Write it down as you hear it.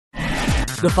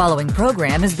The following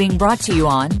program is being brought to you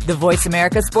on the Voice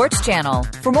America Sports Channel.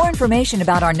 For more information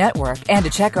about our network and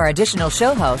to check our additional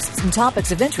show hosts and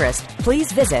topics of interest,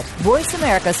 please visit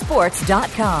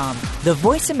voiceamericasports.com. The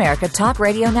Voice America Talk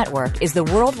Radio Network is the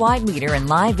worldwide leader in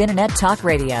live Internet talk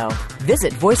radio.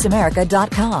 Visit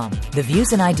voiceamerica.com. The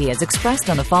views and ideas expressed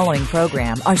on the following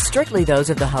program are strictly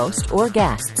those of the host or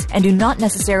guests and do not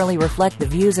necessarily reflect the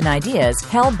views and ideas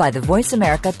held by the Voice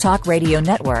America Talk Radio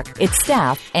Network, its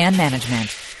staff, and management.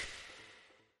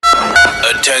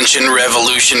 Attention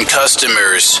Revolution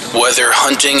customers. Whether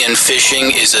hunting and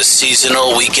fishing is a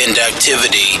seasonal weekend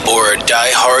activity or a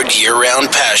die-hard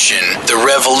year-round passion, the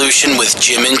Revolution with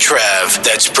Jim and Trav,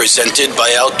 that's presented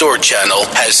by Outdoor Channel,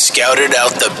 has scouted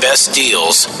out the best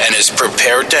deals and is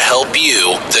prepared to help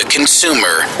you, the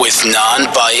consumer, with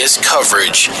non-biased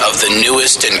coverage of the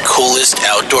newest and coolest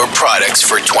outdoor products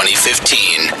for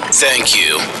 2015. Thank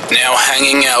you. Now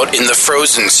hanging out in the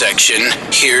frozen section,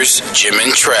 here's Jim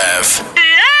and Trav.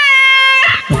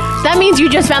 That means you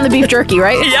just found the beef jerky,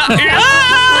 right? Yeah.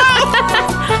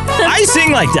 I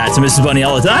sing like that to Mrs. Bunny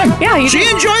all the time. Yeah, you She do.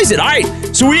 enjoys it. All right,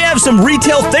 so we have some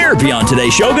retail therapy on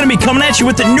today's show. Going to be coming at you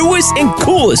with the newest and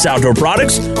coolest outdoor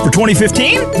products for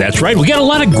 2015. That's right. We got a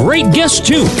lot of great guests,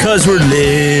 too. Because we're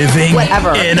living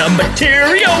Whatever. in a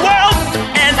material world,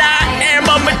 and I am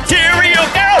a material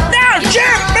girl. Now,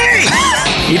 jump me!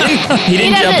 He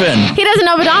didn't jump in. He doesn't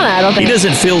know Madonna, I don't think. He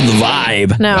doesn't feel the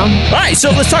vibe. No. All right, so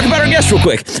let's talk about our guest real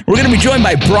quick. We're going to be joined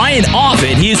by Brian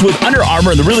Offit. He is with Under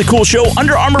Armour and the really cool show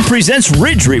Under Armour Presents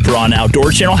Ridge Reaper on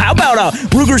Outdoor Channel. How about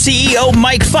Ruger CEO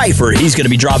Mike Pfeiffer? He's going to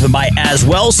be dropping by as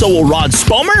well. So will Ron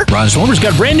Spomer. Ron Spomer's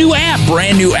got a brand new app.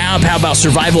 How about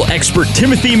survival expert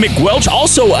Timothy McWelch?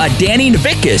 Also, Danny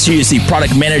Navickas. He is the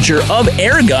product manager of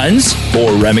Air Guns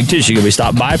for Remington. She's going to be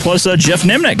stopped by. Plus, Jeff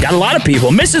Nimnick. Got a lot of people.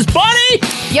 Mrs. Bunny!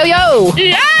 Yo, yo.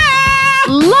 Yeah!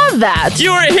 Love that.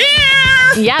 You are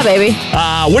here! Yeah, baby.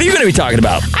 What are you going to be talking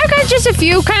about? I've got just a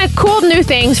few kind of cool new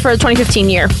things for the 2015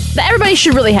 year that everybody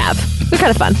should really have. They're kind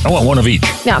of fun. I want one of each.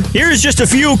 Yeah. Here's just a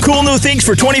few cool new things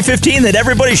for 2015 that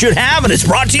everybody should have, and it's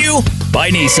brought to you by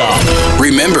Nissan.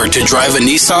 Remember to drive a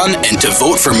Nissan and to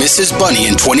vote for Mrs. Bunny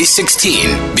in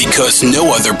 2016 because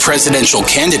no other presidential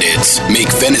candidates make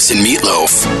venison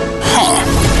meatloaf. Huh.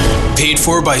 Paid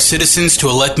for by citizens to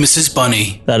elect Mrs.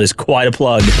 Bunny. That is quite a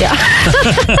plug. Yeah.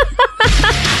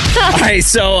 All right,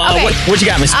 so Okay. what you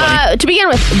got, Miss Bunny? To begin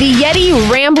with, the Yeti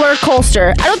Rambler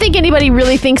Colster. I don't think anybody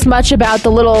really thinks much about the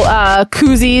little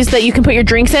koozies that you can put your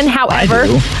drinks in. However,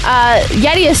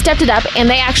 Yeti has stepped it up, and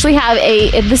they actually have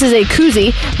this is a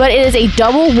koozie, but it is a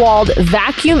double-walled,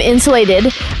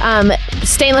 vacuum-insulated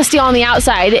stainless steel on the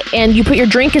outside, and you put your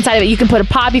drink inside of it. You can put a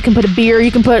pop, you can put a beer,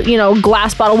 you can put, a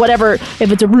glass bottle, whatever.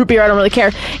 If it's a root beer, I don't really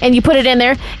care. And you put it in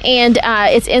there, and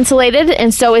it's insulated,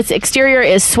 and so its exterior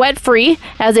is sweat-free,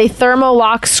 has a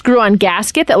thermo-lock screw-on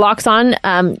gasket that locks on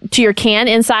to your can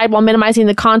inside while minimizing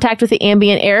the contact with the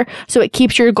ambient air, so it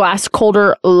keeps your glass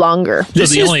colder longer. So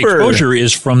the only exposure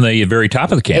is from the very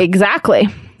top of the can. Exactly.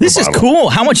 This is cool.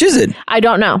 How much is it? I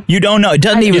don't know. You don't know. It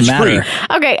doesn't even matter.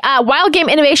 Free. Okay, Wild Game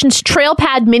Innovations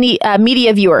TrailPad Mini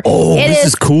Media Viewer. Oh, this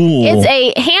is cool. It's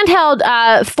a handheld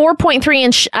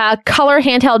 4.3-inch color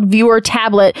handheld viewer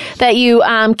tablet that you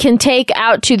can take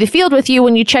out to the field with you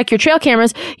when you check your trail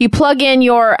cameras. You plug in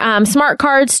your smart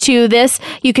cards to this.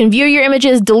 You can view your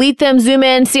images, delete them, zoom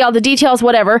in, see all the details,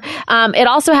 whatever. It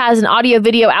also has an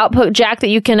audio-video output jack that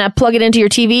you can plug it into your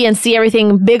TV and see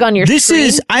everything big on your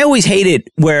screen. I always hate it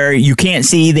where you can't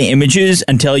see the images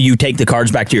until you take the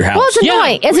cards back to your house. Well, it's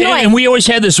annoying. It's annoying. And we always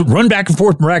had this run back and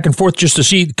forth just to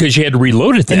see because you had to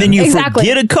reload it then. And then you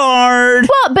forget a card.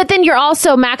 Well, but then you're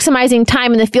also maximizing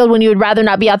time in the field when you would rather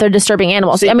not be out there disturbing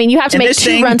animals. I mean, you have to make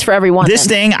two runs for every one. This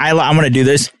thing, I'm going to do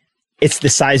this. It's the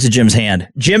size of Jim's hand.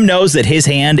 Jim knows that his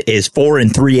hand is 4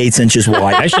 3/8 inches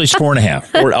wide. Actually, it's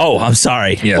 4.5. Oh, I'm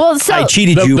sorry. Yeah. Well, so I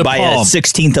cheated you by palm. a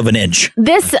 1/16 of an inch.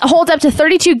 This holds up to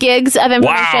 32 gigs of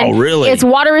information. Wow, really? It's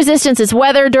water resistant. It's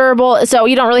weather durable, so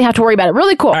you don't really have to worry about it.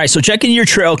 Really cool. All right, so check in your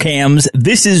trail cams.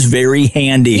 This is very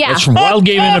handy. Yeah. That's from Wild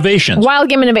Game Innovations. Wild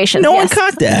Game Innovations. No one yes.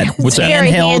 caught that. What's that?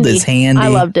 Very Handheld is handy. I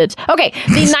loved it. Okay,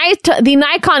 the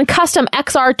Nikon Custom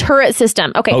XR Turret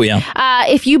System. Okay. Oh, yeah.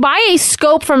 If you buy a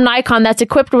scope from Nikon that's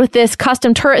equipped with this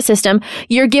custom turret system,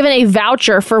 you're given a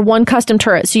voucher for one custom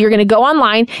turret. So you're going to go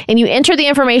online and you enter the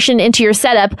information into your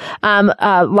setup,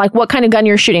 like what kind of gun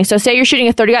you're shooting. So say you're shooting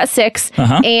a 30-06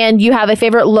 and you have a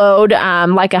favorite load,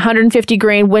 like a 150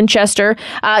 grain Winchester.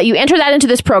 You enter that into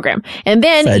this program, and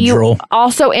then you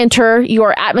also enter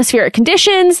your atmospheric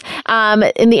conditions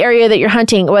in the area that you're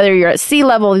hunting, whether you're at sea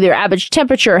level, your average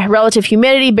temperature, relative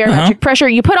humidity, barometric pressure.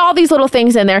 You put all these little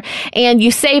things in there, and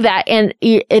you save that, and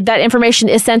that that information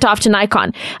is sent off to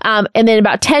Nikon. And then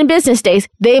about 10 business days,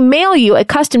 they mail you a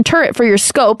custom turret for your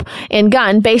scope and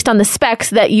gun based on the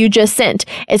specs that you just sent.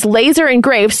 It's laser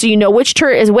engraved, so you know which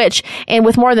turret is which. And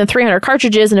with more than 300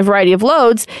 cartridges and a variety of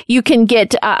loads, you can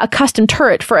get a custom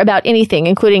turret for about anything,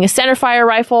 including a centerfire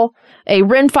rifle, a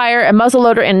rimfire, a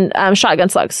muzzleloader, and shotgun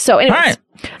slugs. So anyways. All right.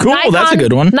 Cool, that's a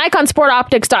good one.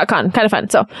 NikonSportOptics.com. Kind of fun.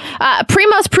 So,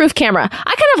 Primos Proof Camera.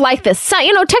 I kind of like this. So,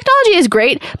 technology is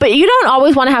great, but you don't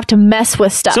always want to have to mess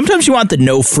with stuff. Sometimes you want the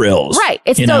no frills. Right.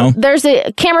 There's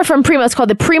a camera from Primos called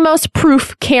the Primos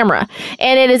Proof Camera,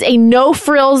 and it is a no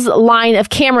frills line of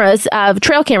cameras,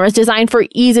 trail cameras designed for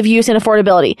ease of use and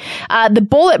affordability. The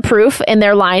Bulletproof in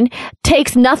their line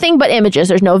takes nothing but images.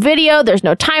 There's no video. There's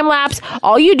no time lapse.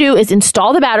 All you do is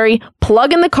install the battery,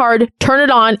 plug in the card, turn it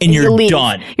on, and you're leave.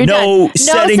 Done. You're no done.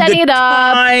 setting it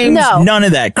up. times, No. none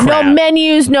of that crap. No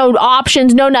menus, no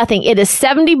options, no nothing. It is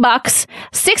 $70,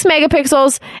 6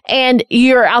 megapixels, and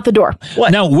you're out the door.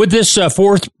 What? Now, would this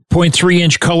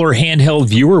 4.3-inch color handheld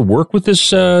viewer work with this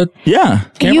camera?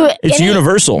 It's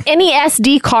universal. Any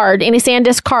SD card, any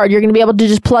SanDisk card, you're going to be able to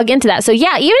just plug into that. So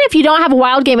yeah, even if you don't have a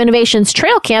Wild Game Innovations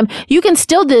trail cam, you can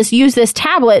still just use this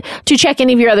tablet to check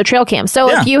any of your other trail cams. So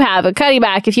if you have a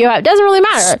Cuddyback, it doesn't really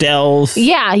matter. Stealth.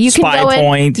 Yeah, you can go in.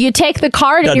 Point. You take the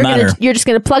card Doesn't and you're just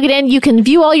going to plug it in. You can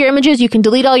view all your images. You can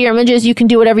delete all your images. You can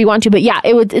do whatever you want to. But yeah,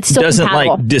 it's still doesn't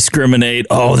compatible. Discriminate.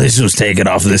 Oh, this was taken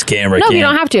off of this camera. No, you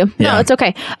don't have to. No, it's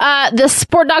okay. The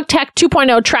Sport Dog Tech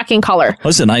 2.0 tracking collar.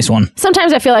 That's a nice one.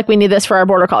 Sometimes I feel like we need this for our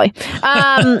border collie.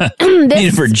 Need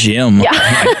it for Jim. Yeah.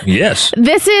 Yes.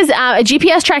 This is a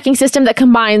GPS tracking system that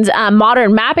combines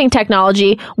modern mapping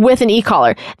technology with an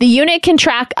e-collar. The unit can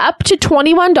track up to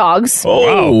 21 dogs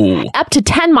up to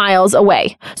 10 miles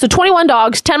away. So 21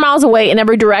 dogs, 10 miles away in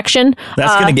every direction.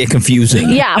 That's going to get confusing.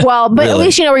 Yeah, well, but Really? at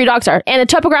least you know where your dogs are. And a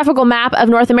topographical map of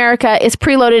North America is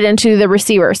preloaded into the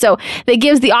receiver. So that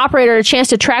gives the operator a chance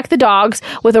to track the dogs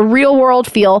with a real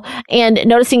world feel, and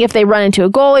noticing if they run into a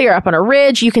gully or up on a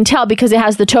ridge, you can tell because it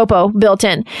has the topo built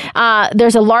in.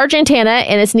 There's a large antenna,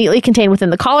 and it's neatly contained within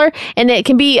the collar, and it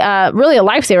can be really a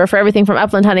lifesaver for everything from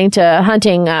upland hunting to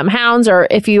hunting hounds, or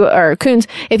coons.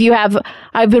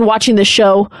 I've been watching the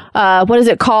show, what is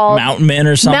it called? Mountain Men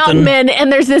or something. Mountain Men,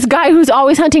 and there's this guy who's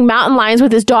always hunting mountain lions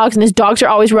with his dogs, and his dogs are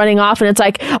always running off, and it's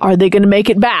like, are they going to make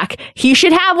it back? He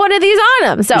should have one of these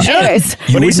on him. So anyways.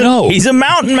 But he's a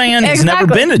mountain man. He's never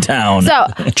been to town. So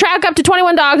track up to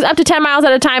 21 dogs, up to 10 miles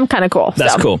at a time. Kind of cool.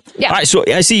 That's cool. Yeah. All right, so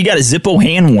I see you got a Zippo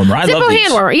hand warmer. I love these.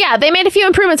 Hand warmer. Yeah, they made a few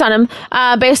improvements on them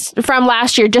based from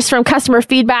last year, just from customer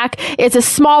feedback. It's a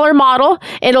smaller model.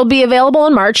 It'll be available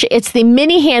in March. It's the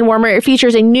mini hand warmer. It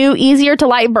features a new, easier to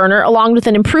light burner, along with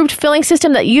an improved filling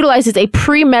system that utilizes a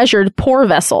pre-measured pour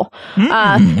vessel.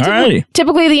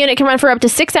 Typically, the unit can run for up to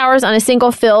 6 hours on a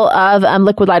single fill of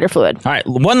liquid lighter fluid. All right,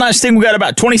 one last thing. We got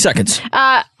about 20 seconds.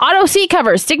 Auto seat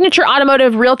covers, signature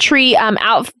automotive Realtree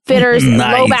Outfitters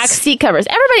low back seat covers.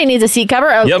 Everybody needs a seat cover,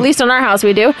 at least in our house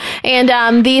we do.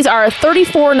 And these are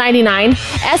 $34.99.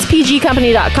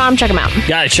 SPGcompany.com. Check them out.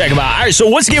 Gotta check them out. All right, so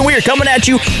once again, we are coming at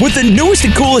you with the newest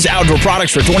and coolest outdoor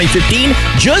products for 2015.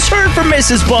 Just heard from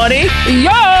Mrs. Bunny.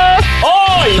 Yeah!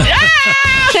 Oh, yeah!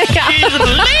 She's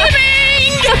leaving!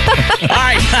 All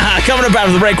right, coming up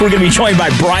after the break, we're going to be joined by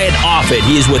Brian Offit.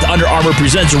 He is with Under Armour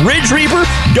Presents Ridge Reaper.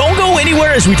 Don't go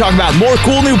anywhere as we talk about more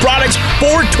cool new products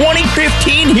for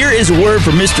 2015. Here is a word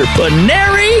from Mr.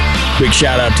 Paneri. Big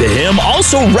shout out to him.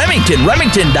 Also, Remington,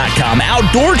 Remington.com,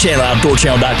 Outdoor Channel,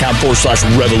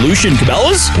 OutdoorChannel.com/revolution.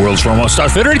 Cabela's, World's foremost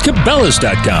outfitter at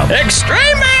Cabela's.com.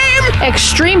 Extreme Beam,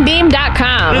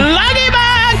 ExtremeBeam.com. Lucky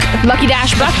Buck,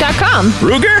 Lucky-Buck.com.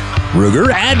 Ruger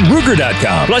at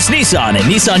Ruger.com. plus Nissan at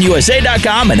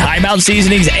NissanUSA.com and High Mountain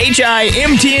Seasonings,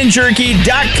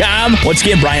 HIMTNJerky.com. Once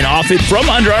again, Brian Offit from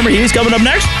Under Armour. He's coming up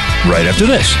next. Right after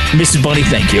this. Mrs. Bunny,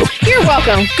 thank you. You're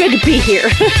welcome. Good to be here.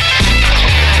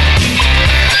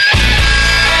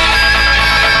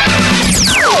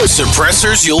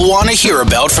 Suppressors you'll want to hear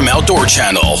about from Outdoor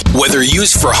Channel. Whether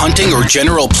used for hunting or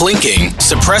general plinking,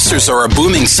 suppressors are a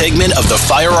booming segment of the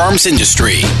firearms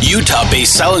industry.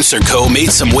 Utah-based Silencer Co.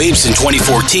 made some waves in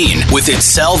 2014 with its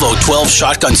Salvo 12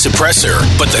 shotgun suppressor,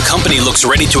 but the company looks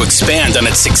ready to expand on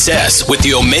its success with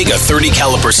the Omega 30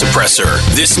 caliber suppressor.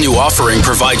 This new offering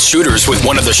provides shooters with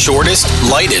one of the shortest,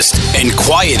 lightest, and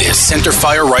quietest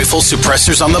centerfire rifle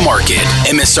suppressors on the market.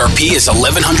 MSRP is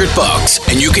 $1,100,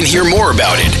 and you can hear more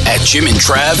about it at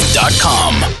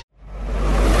jimandtrav.com.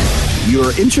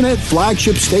 Your internet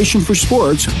flagship station for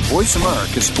sports, Voice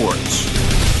America Sports.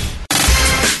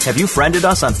 Have you friended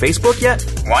us on Facebook yet?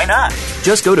 Why not?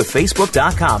 Just go to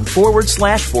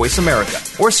facebook.com/Voice America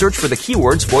or search for the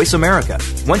keywords Voice America.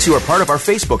 Once you are part of our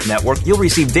Facebook network, you'll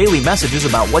receive daily messages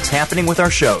about what's happening with our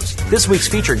shows, this week's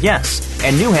featured guests,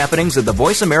 and new happenings of the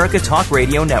Voice America Talk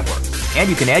Radio Network. And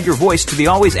you can add your voice to the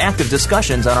always active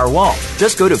discussions on our wall.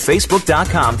 Just go to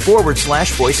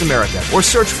facebook.com/Voice America or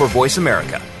search for Voice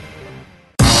America.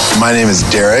 My name is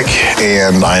Derek,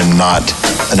 and I'm not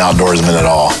an outdoorsman at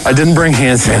all. I didn't bring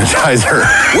hand sanitizer.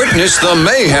 Witness the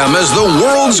mayhem as the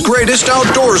world's greatest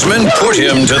outdoorsman put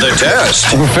him to the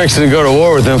test. We're fixing to go to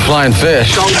war with them flying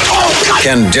fish.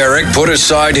 Can Derek put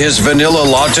aside his vanilla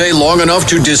latte long enough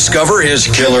to discover his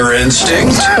killer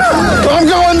instinct? I'm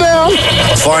going down.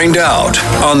 Find out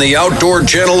on the Outdoor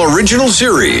Channel original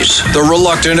series, The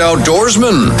Reluctant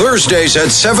Outdoorsman, Thursdays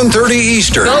at 7:30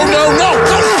 Eastern. No,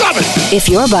 stop it! If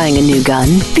you're buying a new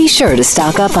gun, be sure to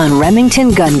stock up on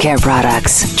Remington Gun Care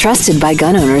products. Trusted by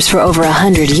gun owners for over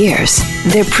 100 years,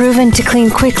 they're proven to clean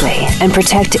quickly and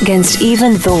protect against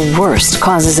even the worst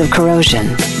causes of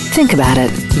corrosion. Think about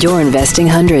it. You're investing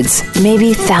hundreds,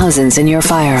 maybe thousands in your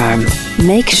firearm.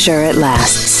 Make sure it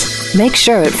lasts. Make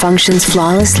sure it functions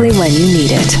flawlessly when you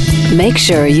need it. Make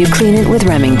sure you clean it with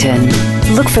Remington.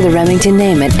 Look for the Remington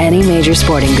name at any major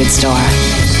sporting goods store.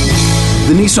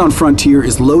 The Nissan Frontier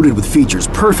is loaded with features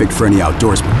perfect for any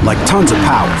outdoorsman, like tons of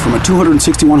power from a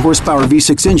 261 horsepower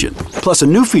V6 engine. Plus a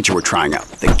new feature we're trying out,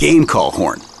 the game call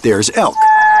horn. There's elk,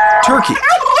 turkey,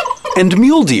 and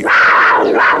mule deer.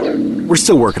 We're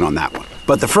still working on that one.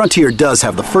 But the Frontier does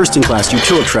have the first-in-class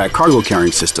Utilitrack cargo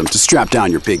carrying system to strap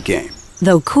down your big game.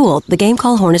 Though cool, the game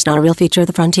call horn is not a real feature of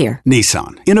the Frontier.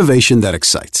 Nissan, innovation that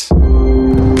excites.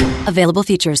 Available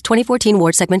features: 2014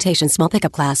 Ward segmentation, small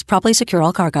pickup class, properly secure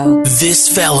all cargo. This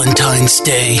Valentine's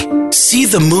Day, see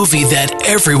the movie that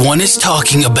everyone is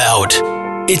talking about.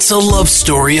 It's a love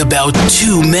story about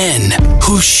two men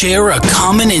who share a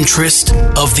common interest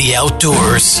of the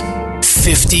outdoors.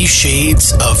 50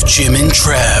 Shades of Jim and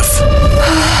Trav.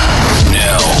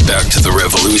 Now, back to the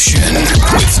revolution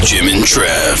with Jim and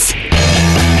Trav.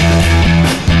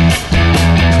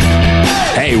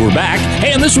 Hey, we're back.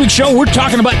 Hey, on this week's show, we're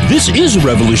talking about This is a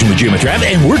Revolution with Jim and Trav,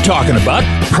 and we're talking about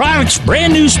products,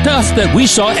 brand new stuff that we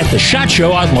saw at the SHOT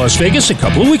Show out in Las Vegas a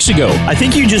couple of weeks ago. I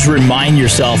think you just remind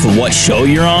yourself of what show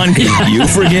you're on because you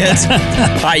forget.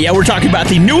 Yeah, we're talking about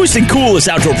the newest and coolest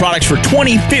outdoor products for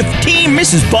 2015.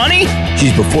 Mrs. Bunny,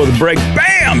 she's before the break.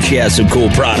 Bam! She has some cool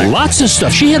products. Lots of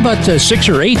stuff. She had about 6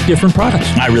 or 8 different products.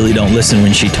 I really don't listen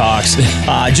when she talks.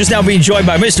 Just now being joined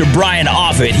by Mr. Brian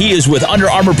Offit. He is with Under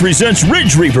Armour Presents Ridge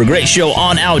Reaper. Great show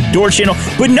on Outdoor Channel.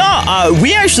 But no,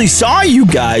 we actually saw you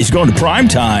guys going to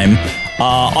primetime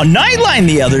on Nightline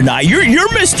the other night. You're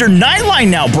Mr. Nightline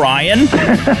now, Brian.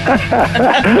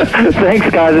 Thanks,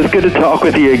 guys. It's good to talk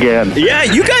with you again. Yeah,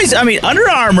 you guys, Under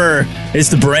Armour is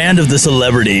the brand of the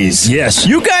celebrities. Yes.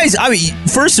 You guys,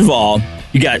 first of all,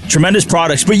 you got tremendous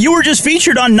products, but you were just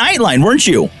featured on Nightline, weren't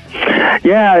you?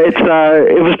 Yeah, it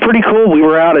was pretty cool. We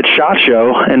were out at SHOT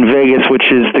Show in Vegas,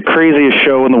 which is the craziest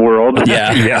show in the world.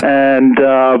 Yeah. And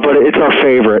but it's our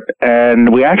favorite.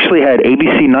 And we actually had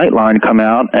ABC Nightline come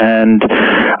out and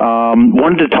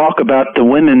wanted to talk about the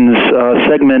women's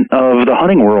segment of the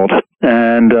hunting world.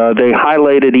 And they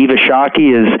highlighted Eva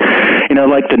Shockey as,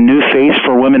 like the new face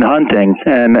for women hunting.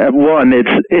 And one,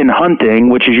 it's in hunting,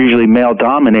 which is usually male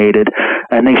dominated,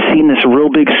 and they've seen this real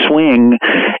big swing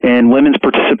in women's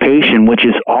participation, which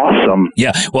is awesome.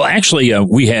 Yeah, well, actually,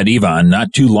 we had Eva on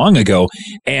not too long ago,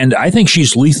 and I think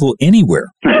she's lethal anywhere,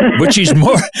 but she's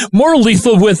more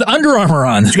lethal with Under Armour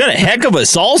on. She's got a heck of a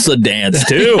salsa dance,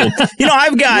 too.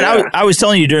 I was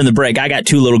telling you during the break, I got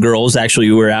 2 little girls. Actually,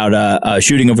 we were out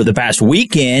shooting over the past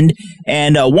weekend,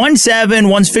 and one's 7,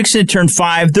 one's fixing to turn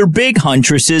 5. They're big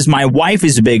huntresses. My wife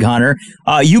is a big hunter.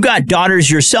 You got daughters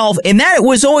yourself, and that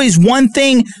was always one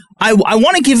thing. I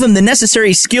want to give them the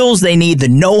necessary skills they need, the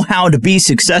know-how to be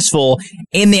successful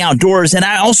in the outdoors, and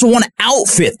I also want to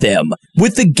outfit them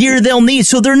with the gear they'll need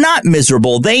so they're not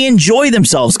miserable. They enjoy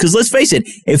themselves, because let's face it,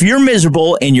 if you're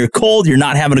miserable and you're cold, you're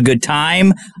not having a good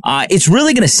time, it's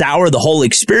really going to sour the whole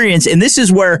experience, and this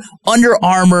is where Under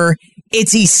Armour,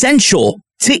 it's essential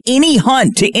to any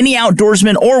hunt, to any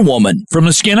outdoorsman or woman. From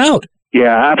the skin out.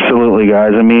 Yeah, absolutely,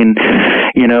 guys.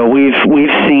 we've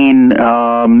seen,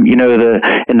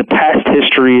 in the past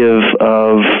history of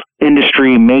industry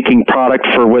industry making product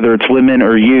for whether it's women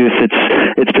or youth,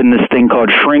 it's been this thing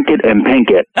called shrink it and pink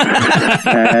it.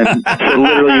 And so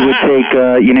literally you would take,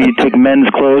 you take men's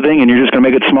clothing and you're just going to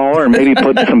make it smaller and maybe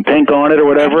put some pink on it or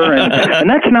whatever. And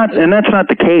that's not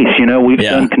the case. We've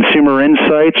done consumer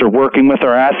insights or working with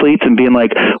our athletes and being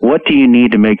like, what do you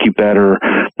need to make you better?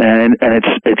 And it's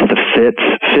the fits.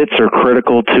 Fits are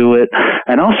critical to it.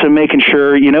 And also making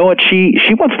sure,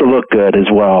 she wants to look good as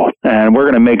well. And we're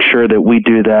going to make sure that we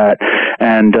do that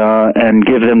and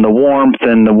give them the warmth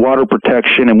and the water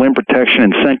protection and wind protection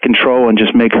and scent control and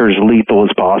just make her as lethal as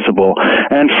possible.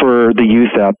 And for the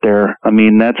youth out there, I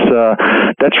mean, that's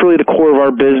really the core of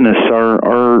our business.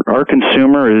 Our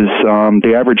consumer is,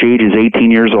 the average age is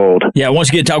 18 years old. Yeah,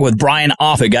 once you get to talk with Brian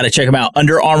Offit, got to check him out.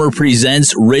 Under Armour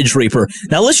presents Ridge Reaper.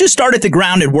 Now, let's just start at the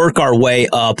ground and work our way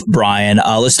up, Brian.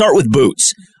 Let's start with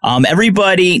boots.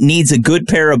 Everybody needs a good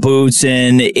pair of boots,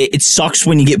 and it sucks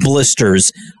when you get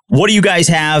blisters. What do you guys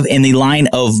have in the line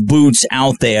of boots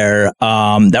out there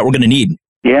that we're going to need?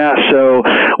 Yeah, so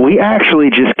we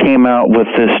actually just came out with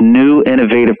this new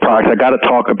innovative product. I got to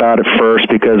talk about it first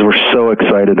because we're so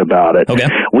excited about it. Okay.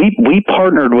 We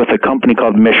partnered with a company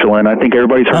called Michelin. I think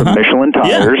everybody's heard of Michelin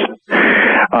tires.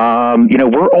 Yeah.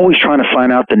 We're always trying to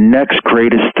find out the next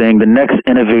greatest thing, the next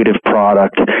innovative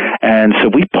product. And so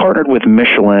we partnered with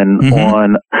Michelin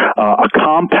on a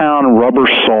compound rubber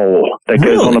sole that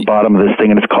goes on the bottom of this thing,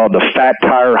 and it's called the Fat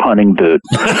Tire Hunting Boot.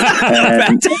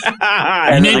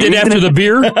 And named it after the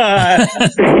beer? Yeah,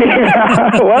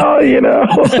 well, you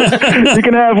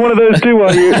can have one of those too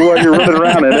while you're running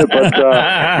around in it. But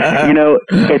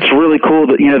it's really cool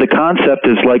that the concept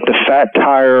is like the Fat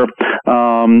Tire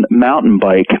mountain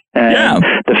bike, and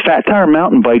the Fat Tire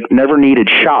mountain bike never needed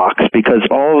shocks because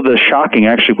all of the shocking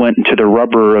actually went into the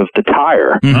rubber of the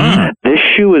tire. This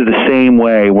shoe is the same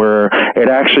way, where it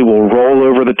actually will roll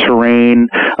over the terrain,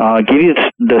 give you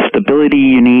the stability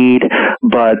you need,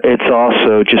 but it's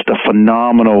also just a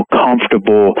phenomenal,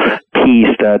 comfortable piece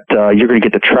that you're going to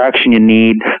get the traction you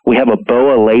need. We have a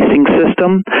BOA lacing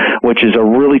system, which is a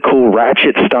really cool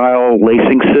ratchet-style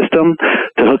lacing system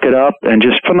to hook it up, and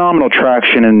just phenomenal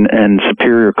traction and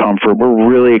superior comfort. We're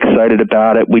really excited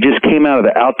about it. We just came out of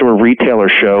the Outdoor Retailer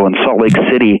Show in Salt Lake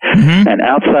City, and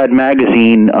Outside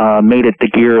Magazine made it the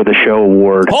Gear of the Show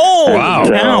award. Oh, wow.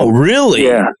 Wow, really?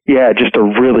 Yeah, just a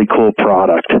really cool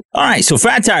product. All right, so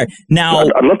Fat Tire. Now,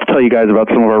 I'd love to tell you guys about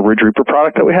some of our Ridge Reaper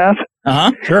product that we have.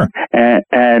 Sure.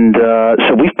 And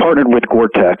so we've partnered with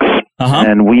Gore-Tex,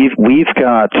 and we've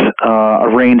got a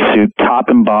rain suit, top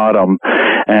and bottom,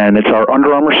 and it's our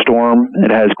Under Armour Storm.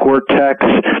 It has Gore-Tex.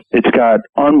 It's got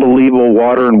unbelievable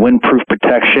water and windproof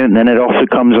protection, and then it also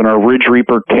comes in our Ridge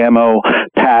Reaper camo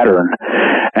pattern.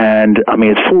 And I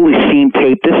mean, it's fully seam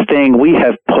taped. This thing we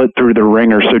have put through the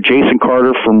ringer. So Jason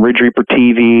Carter from Ridge Reaper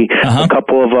TV, a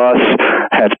couple of us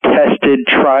have tested,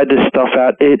 tried this stuff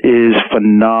out. It is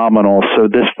phenomenal. So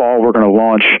this fall we're going to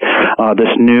launch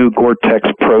this new Gore-Tex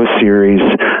Pro Series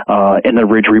in the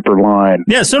Ridge Reaper line.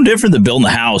 Yeah, it's no different than building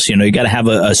a house. You got to have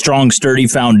a strong, sturdy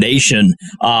foundation.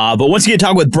 But once again,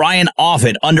 talk with Brian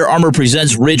Offit. Under Armour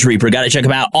presents Ridge Reaper. Got to check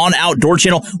him out on Outdoor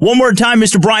Channel. One more time,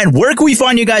 Mr. Brian, where can we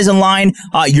find you guys online?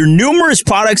 Your numerous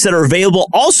products that are available,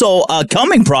 also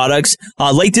coming products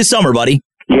late this summer, buddy.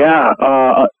 Yeah,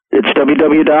 it's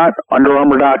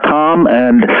www.underarmour.com,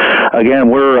 and again,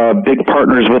 we're big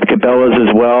partners with Cabela's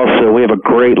as well, so we have a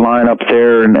great line up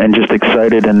there, and just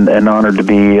excited and honored to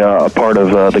be a part of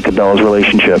the Cabela's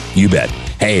relationship. You bet.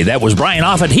 Hey, that was Brian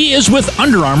Offit. He is with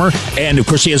Under Armour, and of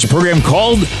course he has a program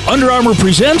called Under Armour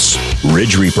Presents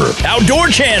Ridge Reaper. Outdoor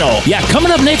Channel. Yeah,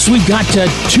 coming up next, we've got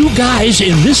two guys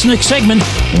in this next segment.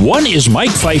 One is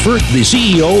Mike Pfeiffer, the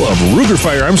CEO of Ruger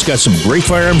Firearms. Got some great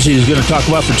firearms he's going to talk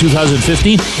about for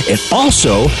 2015. And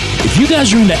also, if you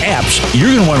guys are into apps,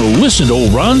 you're going to want to listen to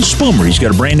old Ron Spoomer. He's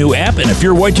got a brand new app, and if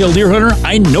you're a whitetail deer hunter,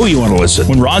 I know you want to listen.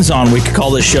 When Ron's on, we could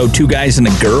call this show Two Guys and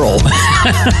a Girl.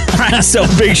 So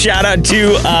big shout out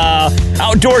to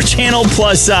Outdoor Channel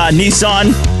plus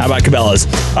Nissan. How about Cabela's?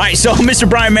 All right, so Mr.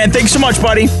 Brian, man, thanks so much,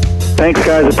 buddy. Thanks,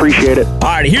 guys. Appreciate it. All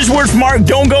right, here's a word from Mark.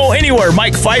 Don't go anywhere.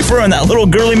 Mike Pfeiffer and that little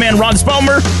girly man, Ron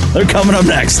Spelmer, they're coming up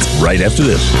next. Right after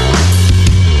this.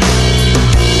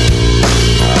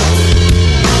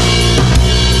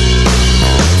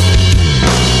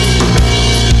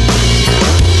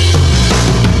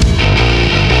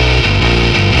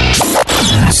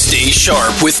 Stay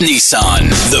sharp with Nissan.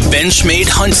 The Benchmade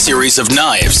Hunt series of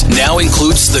knives now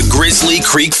includes the Grizzly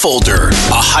Creek Folder,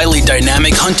 a highly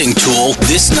dynamic hunting tool.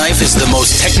 This knife is the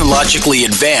most technologically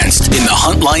advanced in the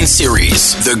Huntline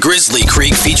series. The Grizzly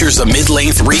Creek features a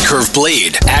mid-length recurve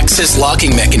blade, access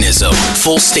locking mechanism,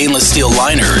 full stainless steel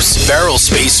liners, barrel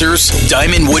spacers,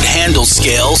 diamond wood handle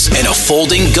scales, and a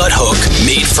folding gut hook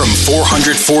made from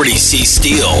 440C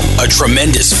steel. A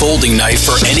tremendous folding knife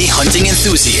for any hunting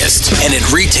enthusiast, and it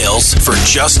retails for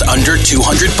just under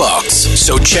 $200.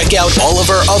 So check out all of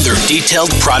our other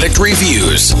detailed product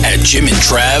reviews at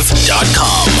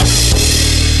jimandtrav.com.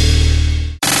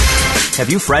 Have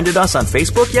you friended us on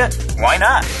Facebook yet? Why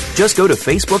not? Just go to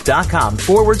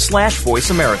facebook.com/Voice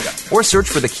America or search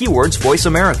for the keywords Voice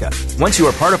America. Once you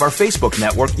are part of our Facebook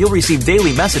network, you'll receive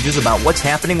daily messages about what's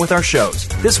happening with our shows,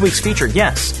 this week's featured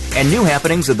guests, and new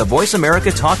happenings at the Voice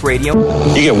America Talk Radio.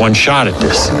 You get one shot at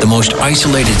this. The most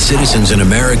isolated citizens in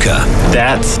America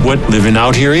That's what living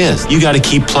out here is. You got to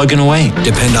keep plugging away.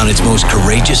 depend on its most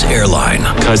courageous airline.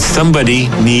 Because somebody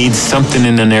needs something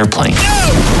in an airplane.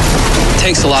 It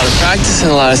takes a lot of practice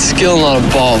and a lot of skill and a lot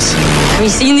of balls. Have you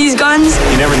seen these guns?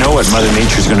 You never know what Mother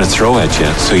Nature's going to throw at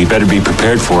you, so you better be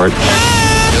prepared for it.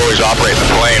 You always operate the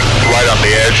plane right on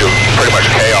the edge of pretty much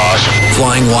chaos.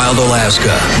 Flying Wild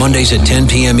Alaska, Mondays at 10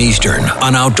 p.m. Eastern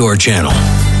on Outdoor Channel.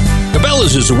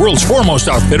 Cabela's is the world's foremost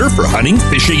outfitter for hunting,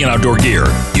 fishing, and outdoor gear.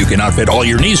 You can outfit all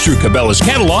your needs through Cabela's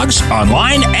catalogs,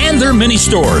 online, and their mini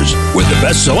stores. With the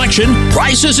best selection,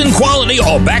 prices, and quality,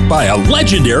 all backed by a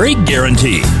legendary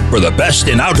guarantee. For the best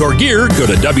in outdoor gear, go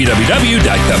to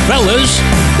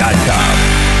www.cabela's.com.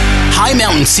 High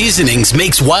Mountain Seasonings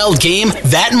makes wild game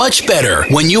that much better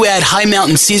when you add High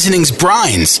Mountain Seasonings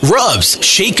brines, rubs,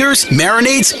 shakers,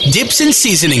 marinades, dips, and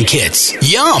seasoning kits.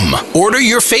 Yum! Order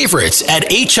your favorites at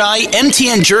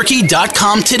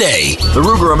HIMTNJerky.com today. The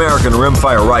Ruger American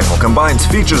Rimfire Rifle combines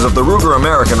features of the Ruger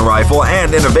American Rifle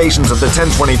and innovations of the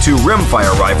 1022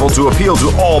 Rimfire Rifle to appeal to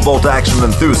all bolt-action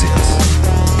enthusiasts.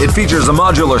 It features a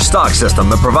modular stock system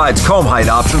that provides comb height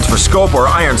options for scope or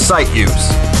iron sight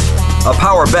use, a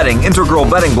power bedding integral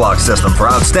bedding block system for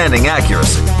outstanding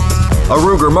accuracy, a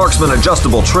Ruger Marksman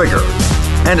adjustable trigger,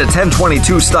 and a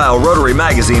 1022 style rotary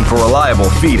magazine for reliable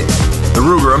feeding. The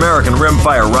Ruger American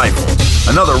Rimfire Rifle,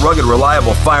 another rugged,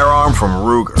 reliable firearm from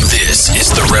Ruger. This is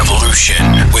The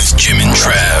Revolution with Jim and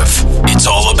Trav. It's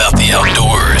all about the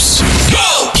outdoors.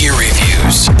 Go! Gear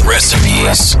reviews,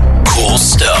 recipes, cool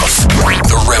stuff.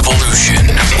 The Revolution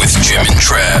with Jim and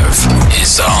Trav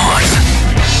is on.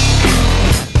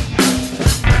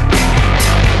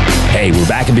 Hey, we're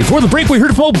back, and before the break, we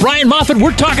heard from old Brian Moffitt.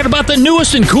 We're talking about the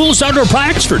newest and coolest outdoor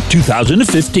products for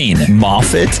 2015.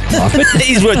 Moffitt?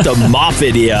 He's with the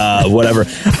Moffitt, whatever.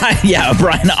 Yeah,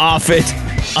 Brian Moffitt.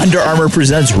 Under Armour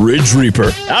presents Ridge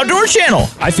Reaper. Outdoor Channel.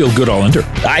 I feel good all winter.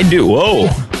 I do. Whoa.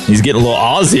 He's getting a little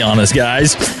Aussie on us,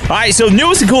 guys. All right, so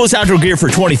newest and coolest outdoor gear for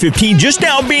 2015. Just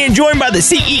now being joined by the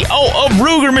CEO of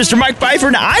Ruger, Mr. Mike Pfeiffer.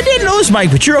 Now, I didn't know this,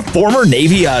 Mike, but you're a former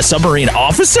Navy submarine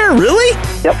officer? Really?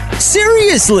 Yep.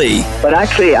 Seriously? But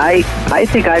actually, I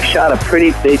think I've shot a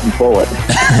pretty big bullet.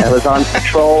 I was on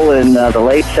patrol in the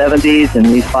late 70s,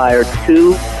 and we fired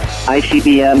 2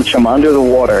 ICBMs from under the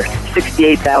water,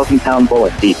 68,000-pound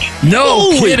bullets each. No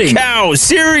kidding. Cow,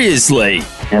 seriously?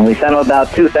 And we sent them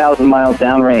about 2,000 miles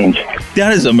downrange.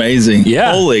 That is amazing.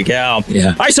 Yeah. Holy cow. Yeah.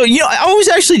 All right, so, I was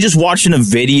actually just watching a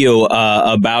video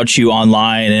about you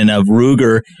online and of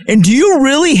Ruger. And do you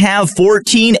really have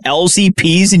 14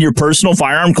 LCPs in your personal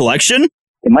firearm collection?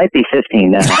 It might be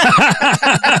 15 now.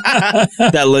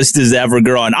 That list is ever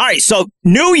growing. All right, so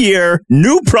new year,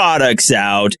 new products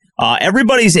out.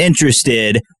 Everybody's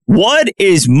interested. What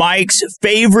is Mike's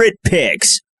favorite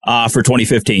picks for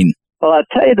 2015? Well, I'll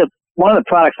tell you one of the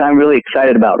products I'm really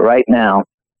excited about right now,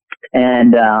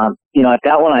 and, I've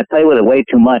got one, I play with it way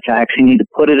too much. I actually need to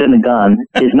put it in the gun,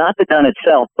 is not the gun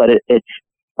itself, but it's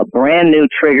a brand new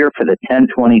trigger for the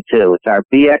 1022. It's our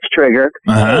BX trigger.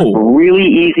 Really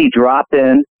easy drop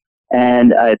in,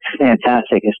 and it's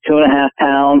fantastic. It's 2.5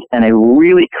 pounds and a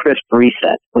really crisp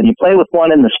reset. When you play with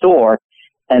one in the store,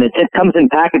 and it comes in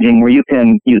packaging where you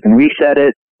can reset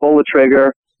it, pull the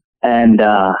trigger, and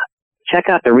check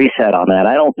out the reset on that.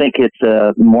 I don't think it's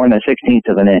more than a 1/16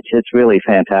 of an inch. It's really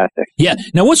fantastic. Yeah.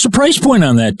 Now, what's the price point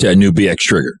on that new BX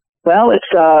trigger? Well, it's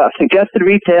suggested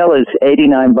retail is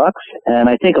 $89, and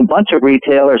I think a bunch of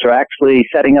retailers are actually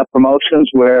setting up promotions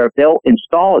where they'll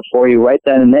install it for you right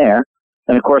then and there.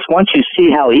 And, of course, once you see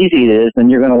how easy it is, then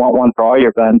you're going to want one for all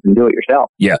your guns and do it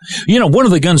yourself. Yeah. One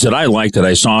of the guns that I liked that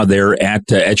I saw there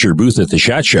at your booth at the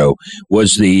SHOT Show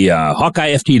was the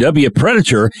Hawkeye FTW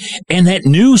Predator and that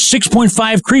new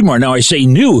 6.5 Creedmoor. Now, I say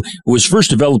new. It was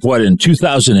first developed, in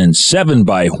 2007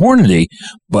 by Hornady.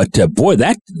 But, boy,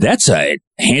 that's a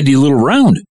handy little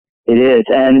round. It is.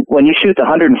 And when you shoot the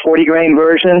 140 grain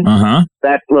version,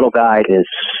 that little guide is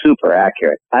super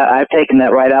accurate. I've taken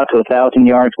that right out to 1,000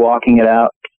 yards, walking it out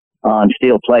on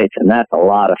steel plates, and that's a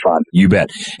lot of fun. You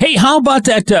bet. Hey, how about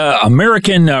that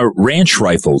American ranch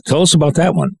rifle? Tell us about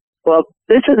that one. Well,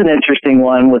 this is an interesting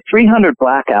one. With 300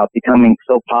 Blackout becoming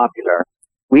so popular,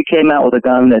 we came out with a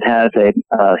gun that has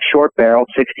a short barrel,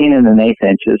 16 1/8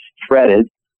 inches, threaded.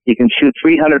 You can shoot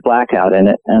 300 Blackout in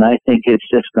it, and I think it's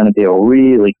just going to be a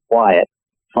really quiet,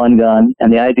 fun gun.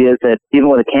 And the idea is that even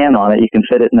with a can on it, you can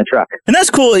fit it in the truck. And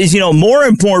that's cool is, more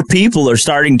and more people are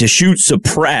starting to shoot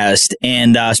suppressed,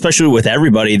 and especially with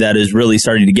everybody that is really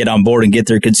starting to get on board and get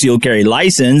their concealed carry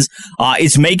license,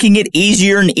 it's making it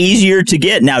easier and easier to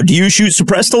get. Now, do you shoot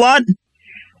suppressed a lot?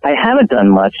 I haven't done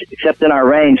much, except in our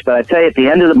range, but I tell you, at the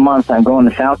end of the month, I'm going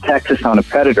to South Texas on a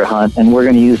Predator hunt, and we're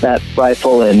going to use that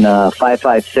rifle in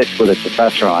 5.56 with a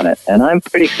suppressor on it. And I'm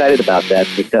pretty excited about that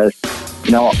because,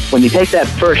 when you take that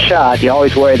first shot, you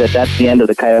always worry that that's the end of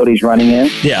the coyotes running in.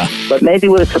 Yeah. But maybe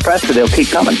with a suppressor, they'll keep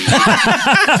coming.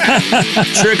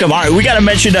 Trick them. All right, we got to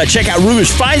mention, check out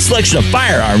Ruger's fine selection of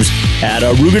firearms at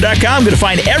Ruger.com. Going to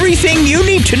find everything you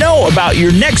need to know about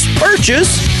your next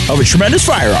purchase of a tremendous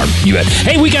firearm. You bet.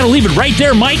 Hey, we got to leave it right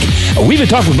there, Mike. We've been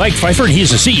talking with Mike Pfeiffer, and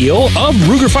he's the CEO of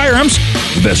Ruger Firearms,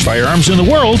 the best firearms in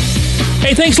the world.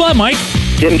 Hey, thanks a lot, Mike.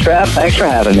 Jim and Trav, thanks for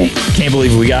having me. Can't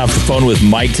believe we got off the phone with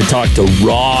Mike to talk to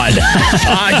Ron.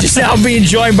 Just now being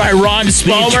joined by Ron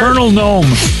Spomer. The eternal gnome.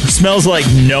 Smells like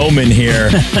gnome in here.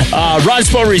 Ron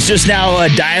Spomer is just now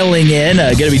dialing in.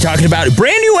 Going to be talking about a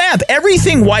brand new app,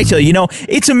 Everything Whitetail.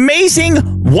 It's amazing.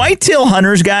 Whitetail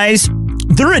hunters, guys,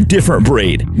 they're a different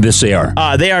breed. This they are.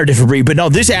 They are a different breed. But no,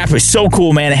 this app is so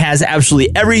cool, man. It has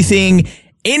absolutely everything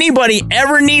anybody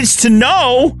ever needs to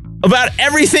know about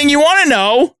everything you want to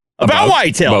know about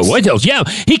whitetails. About whitetails, yeah.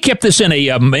 He kept this in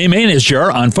a mayonnaise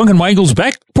jar on Funkenweigel's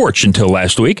back porch until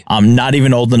last week. I'm not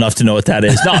even old enough to know what that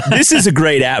is. No, this is a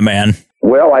great app, man.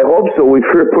 Well, I hope so. We've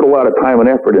sure put a lot of time and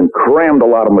effort and crammed a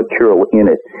lot of material in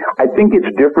it. I think it's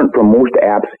different from most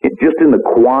apps, just in the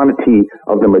quantity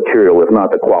of the material, if not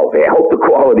the quality. I hope the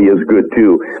quality is good,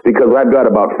 too, because I've got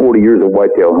about 40 years of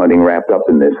whitetail hunting wrapped up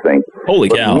in this thing. Holy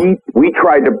cow. We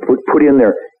tried to put in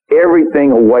there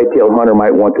everything a whitetail hunter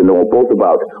might want to know, both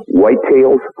about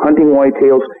whitetails, hunting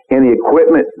whitetails, and the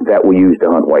equipment that we use to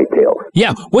hunt whitetails.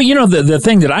 Yeah, well, the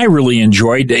thing that I really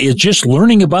enjoyed is just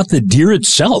learning about the deer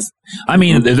itself. I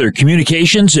mean, their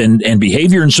communications and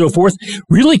behavior and so forth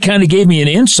really kind of gave me an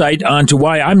insight onto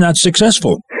why I'm not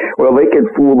successful. Well, they can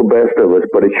fool the best of us,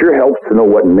 but it sure helps to know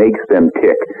what makes them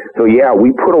tick. So, yeah, we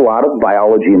put a lot of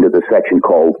biology into the section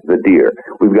called the deer.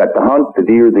 We've got the hunt, the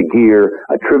deer, the gear,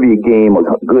 a trivia game, a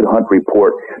good hunt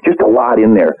report, just a lot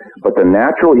in there. But the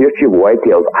natural history of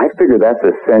whitetails, I figure that's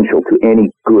essential to any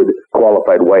good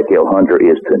qualified whitetail hunter,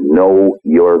 is to know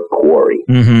your quarry.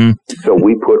 Mm-hmm. So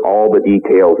we put all the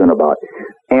details in about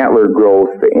antler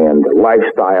growth and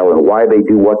lifestyle and why they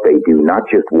do what they do, not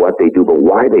just what they do, but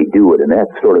why they do it. And that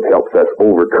sort of helps us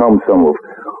overcome some of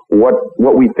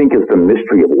what we think is the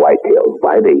mystery of whitetails,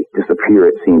 why they disappear,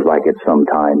 it seems like it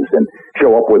sometimes, and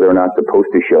show up where they're not supposed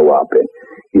to show up. And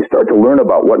you start to learn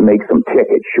about what makes them tick.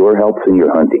 It sure helps in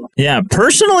your hunting. Yeah.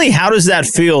 Personally, how does that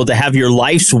feel to have your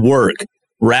life's work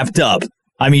wrapped up?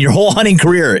 I mean, your whole hunting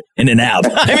career in an app.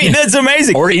 I mean, that's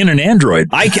amazing. Or in an Android.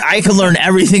 I can learn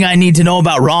everything I need to know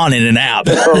about Ron in an app.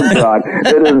 Oh, God.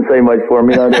 That doesn't say much for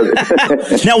me, does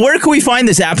it? Now, where can we find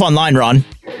this app online, Ron?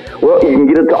 Well, you can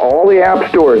get it to all the app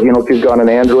stores. If you've got an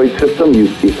Android system,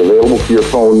 it's available for your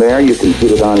phone there. You can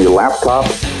get it on your laptop,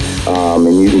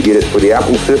 and you can get it for the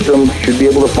Apple system. Should be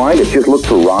able to find it. Just look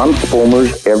for Ron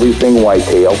Spomer's Everything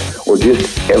Whitetail, or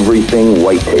just Everything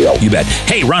Whitetail. You bet.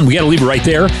 Hey, Ron, we got to leave it right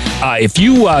there. If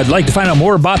you would like to find out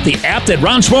more about the app that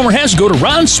Ron Spomer has, go to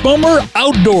Ron Spomer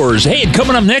Outdoors. Hey, and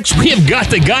coming up next, we have got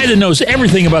the guy that knows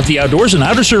everything about the outdoors and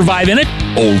how to survive in it,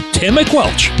 old Tim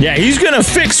McWelch. Yeah, he's going to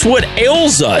fix what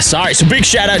ails us. All right, so big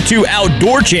shout out to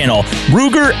Outdoor Channel,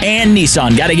 Ruger, and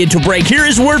Nissan. Got to get to a break. Here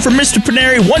is a word from Mr.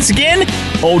 Paneri once again.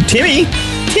 Old Timmy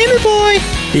boy,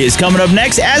 is coming up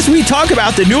next as we talk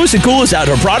about the newest and coolest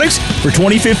outdoor products for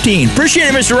 2015. Appreciate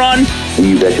it, Mr. Ron.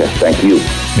 You betcha. Thank you.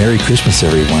 Merry Christmas,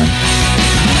 everyone.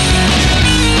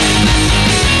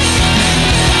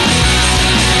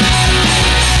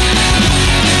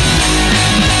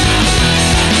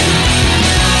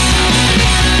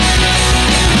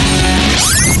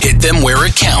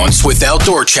 Federals with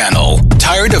Outdoor Channel.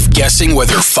 Tired of guessing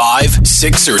whether 5,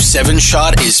 6, or 7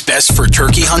 shot is best for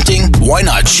turkey hunting? Why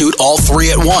not shoot all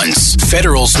 3 at once?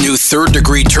 Federal's new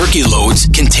 3rd-degree turkey loads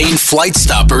contain Flight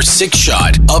Stopper 6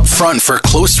 shot up front for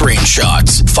close-range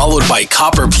shots, followed by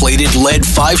copper-plated lead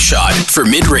 5 shot for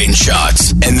mid-range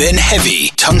shots, and then heavy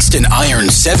tungsten iron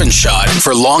 7 shot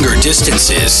for longer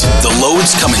distances. The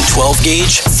loads come in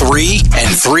 12-gauge, 3,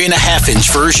 and 3.5-inch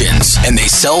versions, and they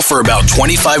sell for about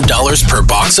 $25 per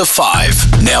box of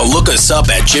 5. Now look us up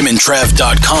at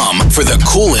jimandtrav.com for the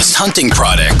coolest hunting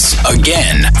products.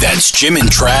 Again, that's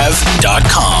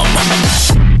jimandtrav.com.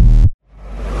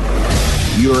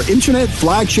 Your internet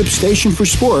flagship station for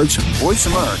sports, Voice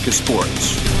America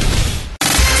Sports.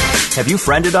 Have you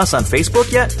friended us on Facebook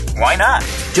yet? Why not?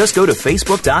 Just go to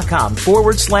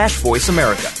facebook.com/Voice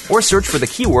America or search for the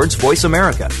keywords Voice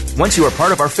America. Once you are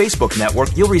part of our Facebook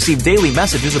network, you'll receive daily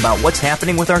messages about what's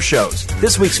happening with our shows,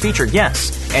 this week's featured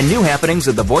guests, and new happenings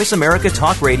at the Voice America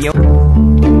Talk Radio.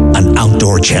 An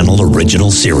Outdoor Channel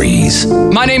original series.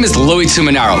 My name is Louis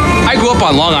Tuminaro. I grew up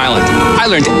on Long Island. I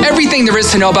learned everything there is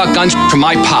to know about guns from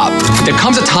my pop. There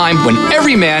comes a time when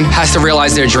every man has to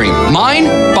realize their dream. Mine,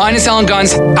 buying and selling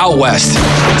guns out west.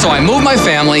 So I moved my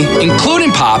family,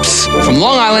 including Pops, from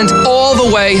Long Island all the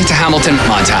way to Hamilton,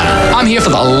 Montana. I'm here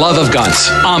for the love of guns.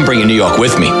 I'm bringing New York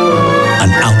with me. An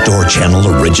Outdoor Channel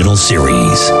original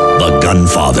series. The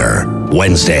Gunfather.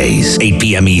 Wednesdays, 8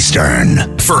 p.m.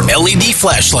 Eastern. For LED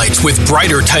flashlights with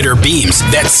brighter, tighter beams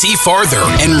that see farther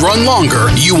and run longer,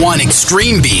 you want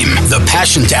Extreme Beam, the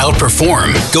passion to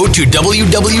outperform. Go to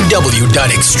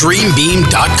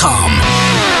www.extremebeam.com.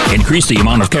 Increase the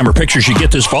amount of camera pictures you get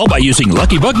this fall by using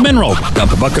Lucky Buck Mineral.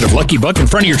 Dump a bucket of Lucky Buck in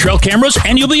front of your trail cameras,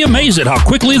 and you'll be amazed at how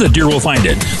quickly the deer will find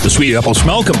it. The sweet apple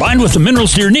smell combined with the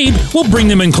minerals deer need will bring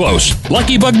them in close.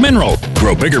 Lucky Buck Mineral.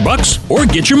 Grow bigger bucks or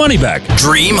get your money back.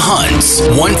 Dream Hunts.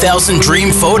 1,000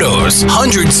 dream photos.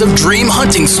 Hundreds of dream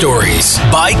hunting stories.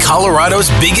 Buy Colorado's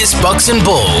biggest bucks and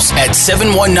bulls at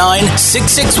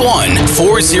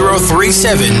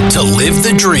 719-661-4037 to live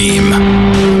the dream.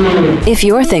 If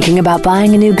you're thinking about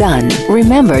buying a new gun,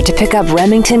 remember to pick up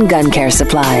Remington Gun Care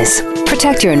Supplies.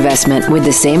 Protect your investment with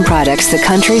the same products the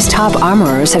country's top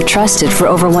armorers have trusted for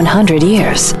over 100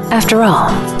 years. After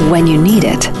all, when you need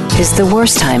it is the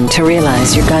worst time to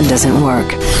realize your gun doesn't work.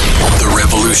 The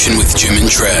Revolution with Jim and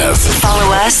Trav.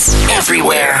 Follow us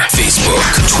everywhere. Facebook,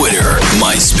 Twitter,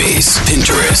 MySpace,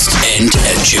 Pinterest, and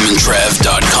at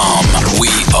jimandtrav.com. We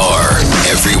are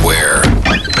everywhere.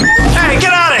 Hey,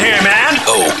 get out of here, man!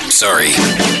 Oh, sorry.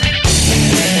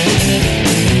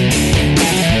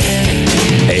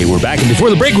 Hey, we're back, and before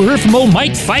the break, we heard from old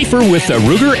Mike Pfeiffer with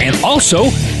Ruger, and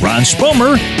also Ron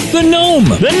Spomer, the Gnome.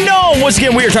 The Gnome! Once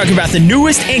again, we are talking about the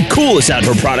newest and coolest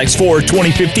outdoor products for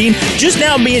 2015. Just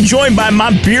now being joined by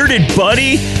my bearded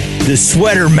buddy, the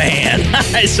Sweater Man.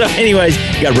 So anyways,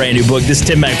 got a brand new book. This is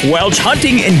Tim McWelch,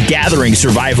 Hunting and Gathering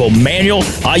Survival Manual.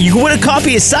 You can win a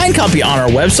copy, a signed copy on our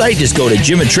website. Just go to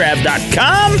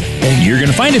jimandtrav.com, and you're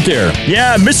going to find it there.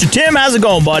 Yeah, Mr. Tim, how's it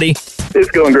going, buddy? It's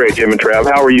going great, Jim and Trav.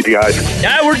 How are you guys?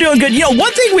 Yeah, we're doing good. You know,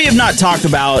 one thing we have not talked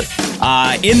about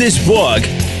in this book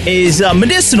is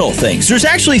medicinal things. There's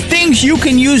actually things you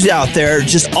can use out there,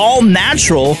 just all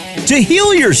natural, to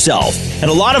heal yourself.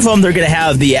 And a lot of them, they're going to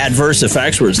have the adverse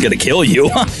effects where it's going to kill you.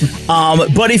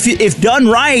 But if done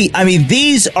right, I mean,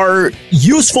 these are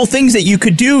useful things that you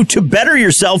could do to better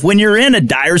yourself when you're in a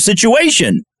dire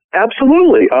situation.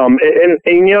 Absolutely. And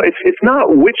you know, it's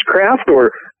not witchcraft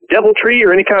or deviltry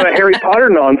or any kind of Harry Potter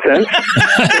nonsense.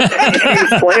 Use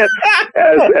plants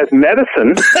as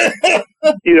medicine.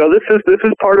 You know, this is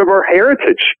part of our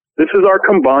heritage. This is our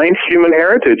combined human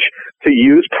heritage to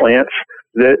use plants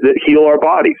that heal our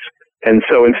bodies. And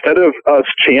so instead of us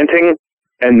chanting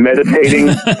and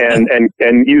meditating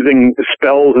and using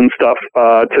spells and stuff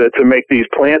to make these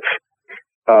plants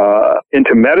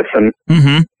into medicine,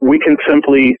 we can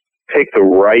simply take the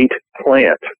right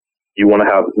plant. You want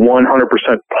to have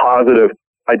 100% positive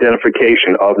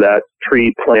identification of that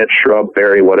tree, plant, shrub,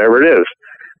 berry, whatever it is.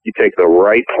 You take the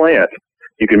right plant.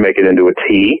 You can make it into a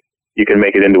tea. You can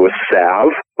make it into a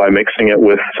salve by mixing it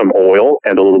with some oil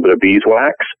and a little bit of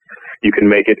beeswax. You can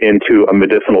make it into a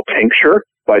medicinal tincture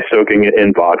by soaking it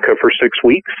in vodka for 6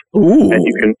 weeks. Ooh.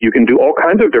 And you can do all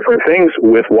kinds of different things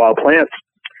with wild plants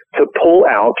to pull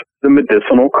out the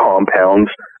medicinal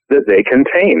compounds that they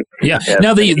contain. Yeah.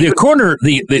 Now the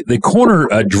corner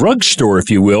drugstore, if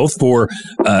you will, for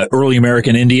early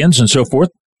American Indians and so forth,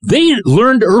 they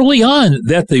learned early on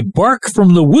that the bark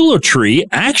from the willow tree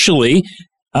actually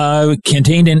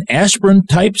contained an aspirin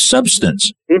type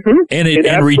substance, and it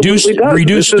reduced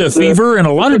fever and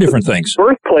a lot of different things.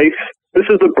 Birthplace This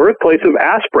is the birthplace of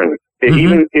aspirin. It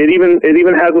even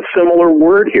has a similar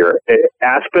word here.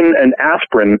 Aspen and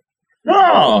aspirin.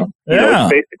 Oh, yeah.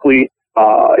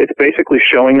 It's basically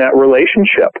showing that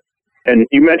relationship. And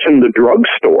you mentioned the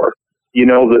drugstore.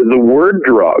 The word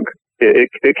drug,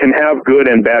 it can have good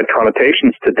and bad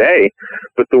connotations today,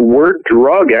 but the word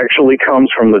drug actually comes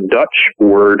from the Dutch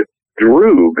word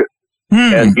droog.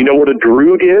 And you know what a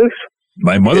droog is?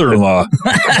 My mother-in-law.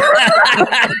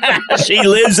 She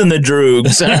lives in the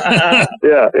droogs.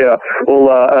 Yeah. Well,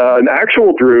 an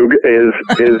actual droog is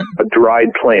a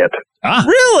dried plant.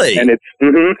 Really? And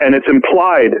it's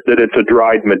implied that it's a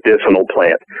dried medicinal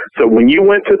plant. So when you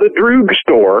went to the droog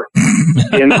store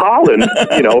in Holland,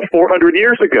 400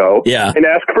 years ago, and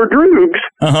asked for droogs,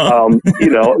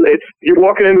 you're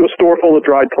walking into a store full of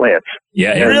dried plants.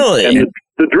 Yeah, really. And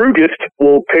the droogist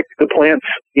will pick the plants,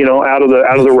 out of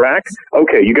the rack.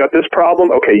 Okay, you got this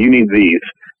problem. Okay, you need these.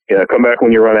 Come back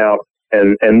when you run out.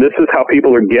 And this is how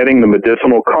people are getting the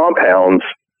medicinal compounds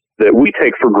that we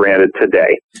take for granted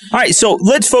today. All right, so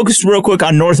let's focus real quick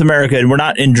on North America, and we're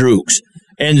not in droogs.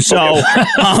 And so,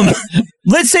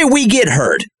 let's say we get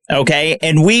hurt, okay,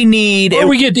 and we need... Or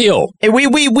we get ill.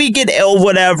 We get ill,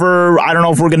 whatever. I don't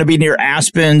know if we're going to be near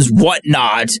aspens,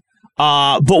 whatnot.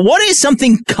 But what is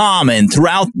something common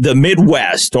throughout the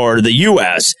Midwest or the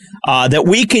U.S. That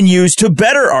we can use to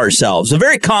better ourselves? A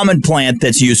very common plant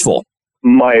that's useful.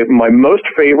 My most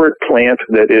favorite plant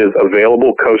that is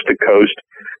available coast to coast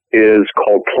is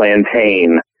called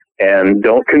plantain. And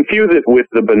don't confuse it with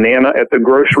the banana at the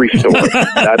grocery store.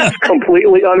 That's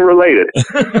completely unrelated.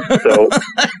 So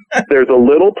there's a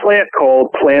little plant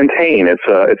called plantain. It's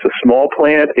a small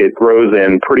plant. It grows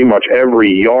in pretty much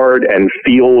every yard and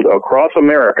field across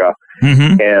America.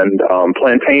 And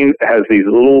plantain has these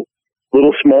little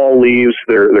small leaves.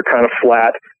 They're kind of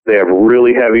flat. They have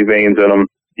really heavy veins in them.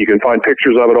 You can find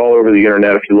pictures of it all over the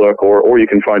internet if you look, or you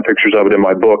can find pictures of it in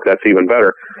my book. That's even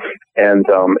better. And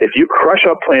if you crush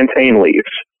up plantain leaves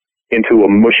into a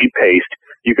mushy paste,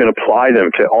 you can apply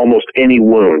them to almost any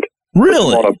wound.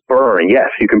 Really? On a burn, yes.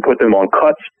 You can put them on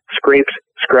cuts, scrapes,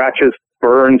 scratches,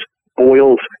 burns,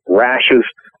 boils, rashes,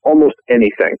 almost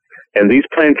anything. And these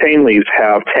plantain leaves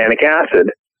have tannic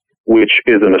acid, which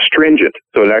is an astringent.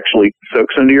 So it actually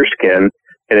soaks into your skin,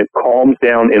 and it calms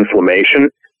down inflammation.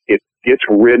 It gets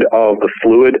rid of the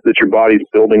fluid that your body's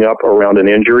building up around an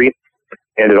injury.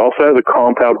 And it also has a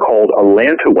compound called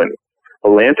allantoin.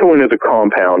 Allantoin is a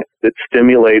compound that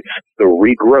stimulates the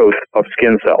regrowth of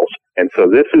skin cells. And so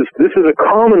this is a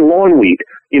common lawn weed.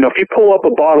 If you pull up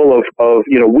a bottle of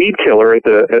weed killer at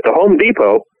the Home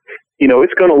Depot,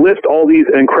 it's going to list all these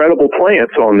incredible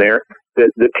plants on there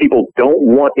that people don't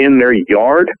want in their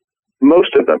yard.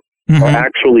 Most of them are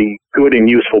actually good and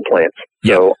useful plants.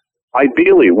 So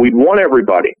ideally, we'd want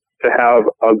everybody to have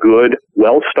a good,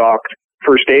 well-stocked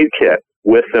first aid kit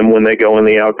with them when they go in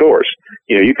the outdoors.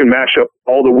 You can mash up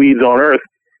all the weeds on earth.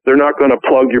 They're not going to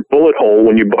plug your bullet hole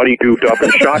when your buddy goofed up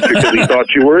and shot you because he thought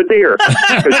you were a deer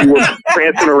because you were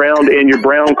prancing around in your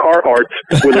brown Carhartts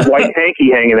with a white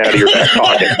hanky hanging out of your back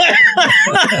pocket.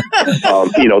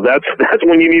 That's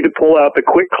when you need to pull out the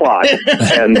quick clot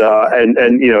and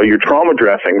your trauma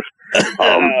dressings.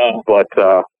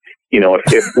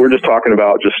 If we're just talking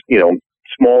about just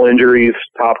small injuries,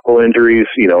 topical injuries,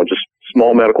 just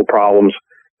small medical problems,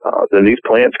 then these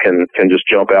plants can just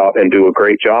jump out and do a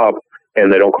great job,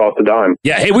 and they don't cost a dime.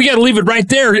 Yeah, hey, we got to leave it right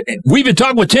there. We've been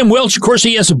talking with Tim Welch. Of course,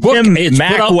 he has a book.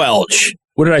 Mac Welch.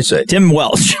 What did I say? Tim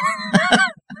Welch.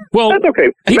 Well, that's okay.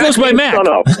 He goes by Mac. Son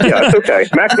of. Yeah, it's okay.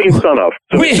 Mac means son of.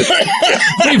 So we've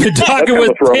been talking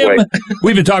with Tim.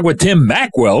 We've been talking with Tim Mac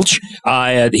Welch.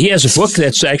 He has a book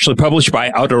that's actually published by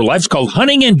Outdoor Life. It's called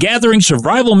 "Hunting and Gathering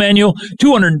Survival Manual: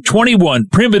 221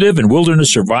 Primitive and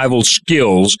Wilderness Survival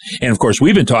Skills." And of course,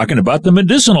 we've been talking about the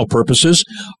medicinal purposes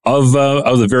of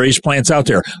the various plants out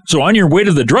there. So, on your way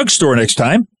to the drugstore next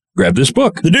time, grab this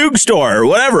book. The Doog Store, or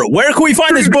whatever. Where can we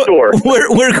find this book?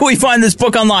 Where can we find this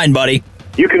book online, buddy?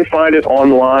 You can find it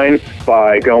online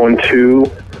by going to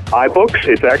iBooks.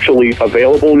 It's actually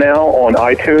available now on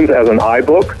iTunes as an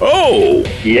iBook. Oh!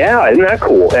 Yeah, isn't that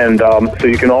cool? And so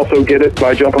you can also get it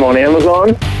by jumping on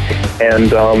Amazon.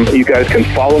 And you guys can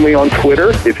follow me on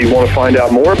Twitter if you want to find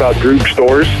out more about droog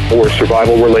stores or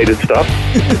survival-related stuff.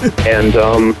 And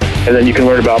then you can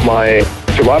learn about my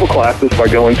survival classes by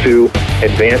going to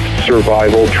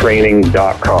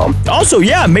advancedsurvivaltraining.com. Also,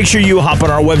 make sure you hop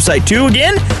on our website too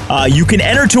again. You can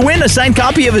enter to win a signed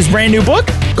copy of his brand new book.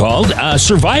 called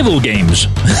Survival Games.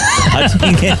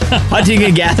 Hunting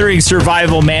and Gathering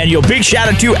Survival Manual. Big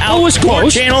shout out to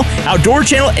Outdoor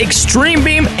Channel, Extreme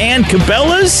Beam, and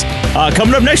Cabela's.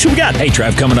 Coming up next, who we got? Hey,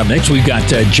 Trav, coming up next, we've got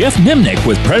Jeff Nimnick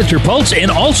with Predator Pulse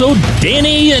and also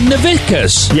Danny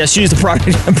Navikas. Yes, she's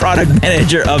the product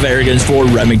manager of Arrogance for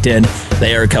Remington.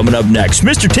 They are coming up next.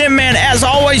 Mr. Tim, man, as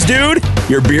always, dude,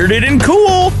 you're bearded and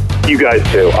cool. You guys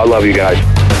too. I love you guys.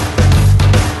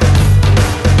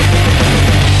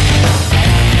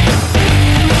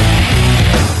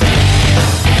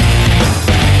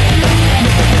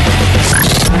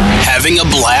 Having a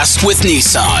blast with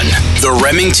Nissan. The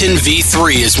Remington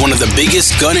V3 is one of the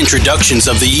biggest gun introductions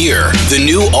of the year. The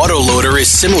new autoloader is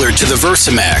similar to the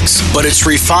Versamax, but its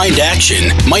refined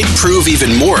action might prove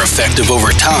even more effective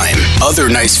over time. Other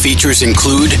nice features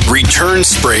include return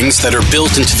springs that are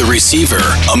built into the receiver,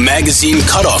 a magazine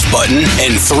cutoff button,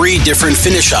 and 3 different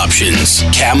finish options: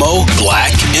 camo,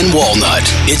 black, and walnut.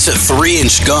 It's a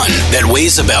 3-inch gun that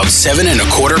weighs about 7.25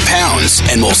 pounds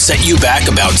and will set you back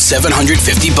about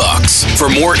 $750. For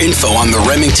more info on the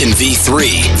Remington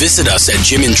V3, visit us at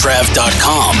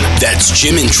jimandtrav.com. That's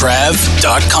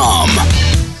jimandtrav.com.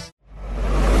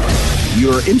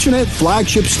 Your internet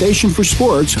flagship station for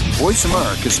sports, Voice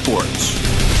America Sports.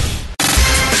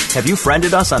 Have you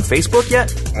friended us on Facebook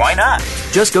yet? Why not?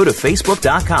 Just go to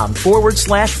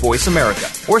facebook.com/Voice America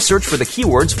or search for the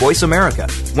keywords Voice America.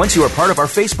 Once you are part of our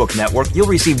Facebook network, you'll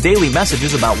receive daily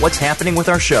messages about what's happening with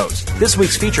our shows, this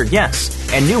week's featured guests,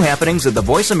 and new happenings at the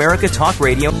Voice America Talk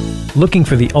Radio. Looking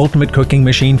for the ultimate cooking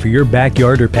machine for your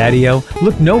backyard or patio?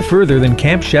 Look no further than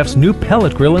Camp Chef's new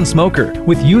pellet grill and smoker.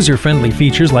 With user-friendly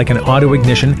features like an auto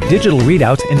ignition, digital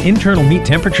readouts, and internal meat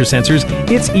temperature sensors,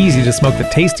 it's easy to smoke the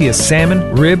tastiest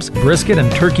salmon, ribs, brisket,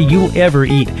 and turkey you'll ever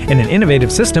eat, and an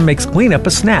innovative system makes cleanup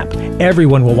a snap.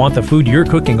 Everyone will want the food you're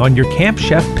cooking on your Camp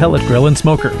Chef pellet grill and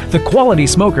smoker, the quality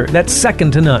smoker that's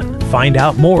second to none. Find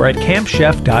out more at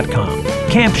campchef.com.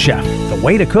 Camp Chef, the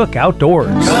way to cook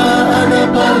outdoors.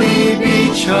 Kaanapali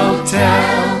Beach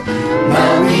Hotel,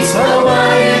 Maui's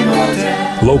Hawaiian Hotel.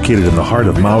 Located in the heart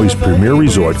of Maui's premier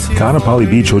resort, Kaanapali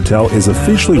Beach Hotel is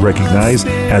officially recognized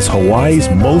as Hawaii's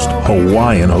most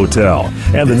Hawaiian hotel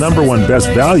and the #1 best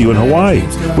value in Hawaii.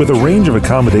 With a range of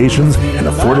accommodations and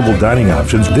affordable dining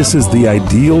options, this is the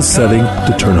ideal setting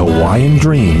to turn Hawaiian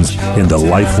dreams into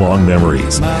lifelong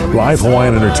memories. Live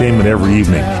Hawaiian entertainment every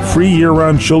evening, free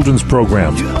year-round children's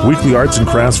programs, weekly arts and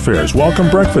crafts fairs, welcome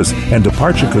breakfast, and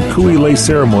departure kukui lei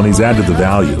ceremonies add to the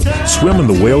value. Swim in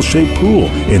the whale-shaped pool,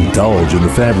 indulge in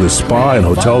the fabulous spa and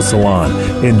hotel salon.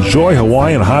 Enjoy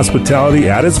Hawaiian hospitality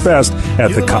at its best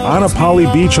at the Kaanapali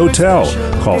Beach Hotel.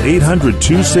 Call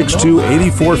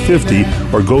 800-262-8450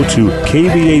 or go to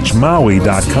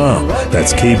kbhmaui.com.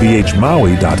 That's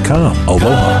kbhmaui.com.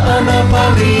 Aloha.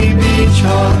 Kaanapali Beach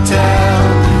Hotel,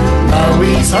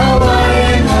 Maui's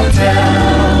Hawaiian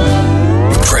Hotel.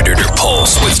 Predator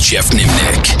Pulse with Jeff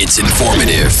Nimnick. It's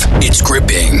informative, it's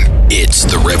gripping, it's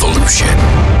the revolution.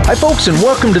 Hi folks, and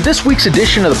welcome to this week's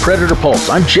edition of the Predator Pulse.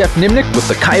 I'm Jeff Nimnick with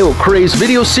the Coyote Craze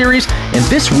video series, and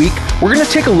this week we're going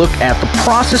to take a look at the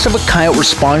process of a coyote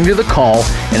responding to the call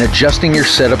and adjusting your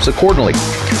setups accordingly.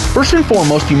 First and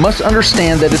foremost, you must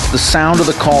understand that it's the sound of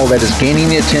the call that is gaining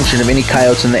the attention of any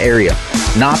coyotes in the area,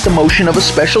 not the motion of a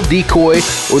special decoy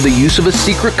or the use of a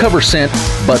secret cover scent,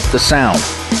 but the sound.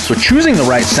 So choosing the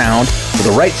right sound for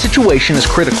the right situation is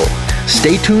critical.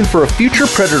 Stay tuned for a future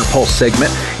Predator Pulse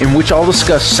segment in which I'll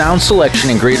discuss sound selection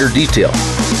in greater detail.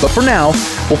 But for now,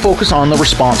 we'll focus on the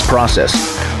response process.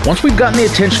 Once we've gotten the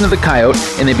attention of the coyote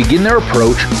and they begin their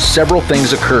approach, several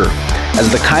things occur. As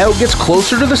the coyote gets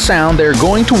closer to the sound, they are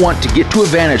going to want to get to a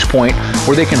vantage point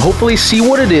where they can hopefully see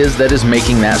what it is that is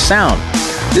making that sound.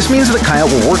 This means the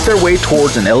coyote will work their way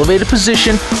towards an elevated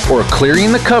position or a clearing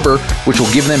in the cover, which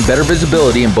will give them better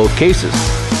visibility in both cases.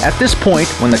 At this point,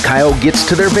 when the coyote gets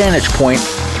to their vantage point,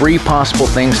 3 possible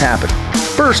things happen.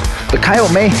 First, the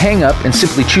coyote may hang up and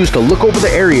simply choose to look over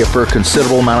the area for a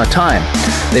considerable amount of time.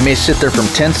 They may sit there from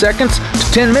 10 seconds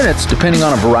to 10 minutes, depending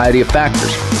on a variety of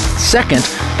factors. Second,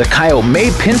 the coyote may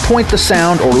pinpoint the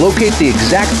sound or locate the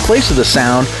exact place of the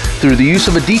sound through the use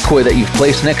of a decoy that you've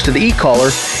placed next to the e-collar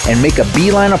and make a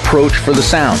beeline approach for the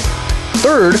sound.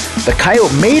 Third, the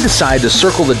coyote may decide to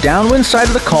circle the downwind side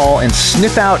of the call and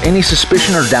sniff out any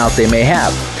suspicion or doubt they may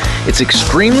have. It's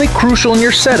extremely crucial in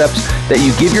your setups that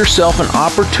you give yourself an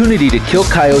opportunity to kill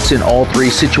coyotes in all 3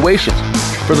 situations.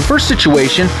 For the first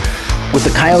situation, with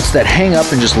the coyotes that hang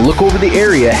up and just look over the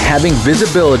area, having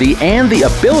visibility and the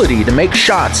ability to make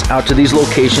shots out to these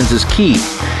locations is key.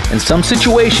 In some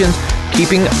situations,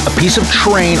 keeping a piece of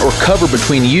terrain or cover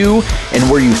between you and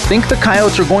where you think the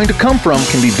coyotes are going to come from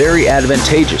can be very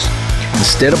advantageous.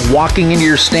 Instead of walking into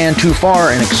your stand too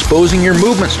far and exposing your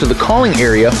movements to the calling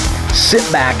area, sit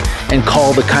back and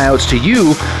call the coyotes to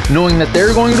you, knowing that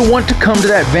they're going to want to come to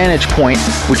that vantage point,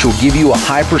 which will give you a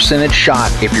high percentage shot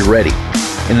if you're ready.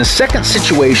 In the second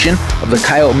situation of the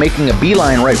coyote making a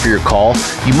beeline right for your call,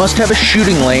 you must have a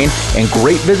shooting lane and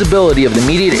great visibility of the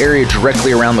immediate area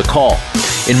directly around the call.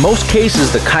 In most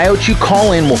cases, the coyotes you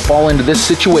call in will fall into this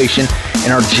situation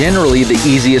and are generally the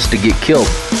easiest to get killed.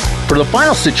 For the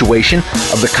final situation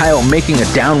of the coyote making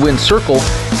a downwind circle,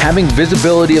 having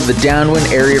visibility of the downwind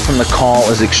area from the call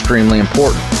is extremely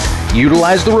important.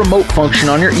 Utilize the remote function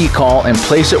on your e-call and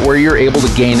place it where you're able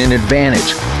to gain an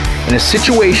advantage. In a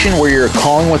situation where you're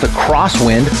calling with a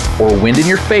crosswind or wind in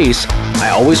your face, I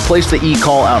always place the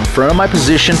e-call out in front of my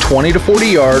position 20 to 40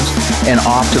 yards and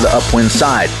off to the upwind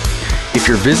side. If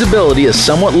your visibility is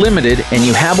somewhat limited and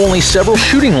you have only several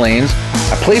shooting lanes,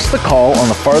 I place the call on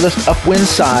the farthest upwind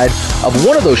side of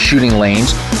one of those shooting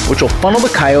lanes, which will funnel the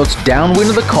coyotes downwind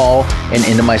of the call and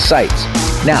into my sights.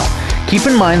 Now, keep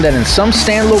in mind that in some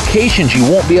stand locations you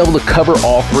won't be able to cover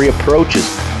all three approaches.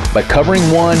 By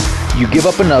covering one, you give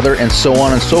up another, and so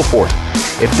on and so forth.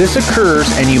 If this occurs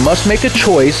and you must make a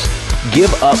choice,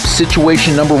 give up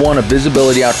situation number one of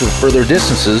visibility out to the further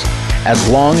distances, as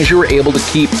long as you are able to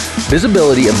keep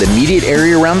visibility of the immediate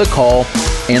area around the call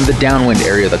and the downwind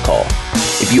area of the call.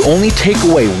 If you only take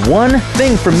away one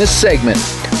thing from this segment,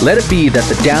 let it be that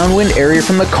the downwind area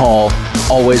from the call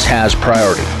always has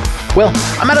priority. Well,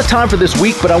 I'm out of time for this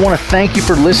week, but I want to thank you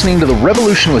for listening to The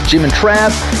Revolution with Jim and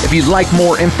Trav. If you'd like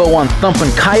more info on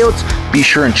thumping coyotes, be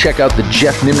sure and check out the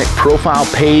Jeff Nimnick profile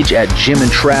page at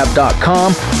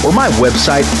jimandtrav.com or my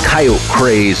website,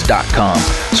 coyotecraze.com.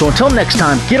 So until next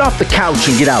time, get off the couch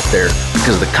and get out there,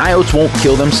 because the coyotes won't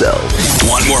kill themselves.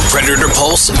 Want more Predator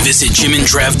Pulse? Visit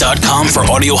jimandtrav.com for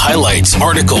audio highlights,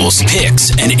 articles,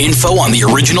 pics, and info on the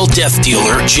original death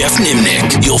dealer, Jeff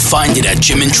Nimnick. You'll find it at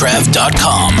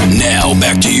jimandtrav.com. Now,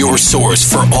 back to your source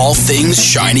for all things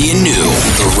shiny and new.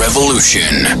 The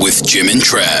Revolution with Jim and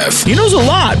Trav. He knows a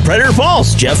lot. Predator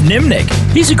Pulse, Jeff Nimnick.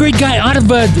 He's a great guy out of,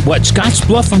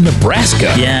 Scottsbluff,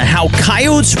 Nebraska. Yeah, how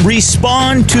coyotes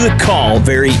respond to the call.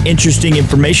 Very interesting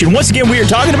information. Once again, we are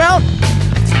talking about...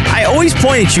 I always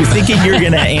point at you thinking you're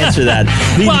going to answer that.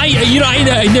 Well,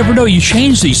 I never know. You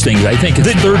change these things. I think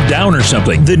it's third down or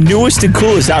something. The newest and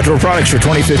coolest outdoor products for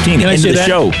 2015. Can I say that?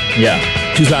 Show. Yeah.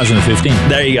 2015.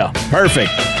 There you go.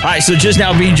 Perfect. All right, so just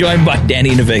now being joined by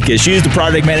Danny Navickas. She is the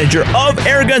product manager of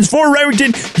Air Guns for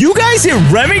Remington. You guys in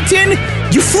Remington,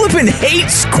 you flipping hate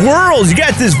squirrels. You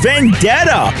got this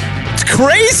vendetta. It's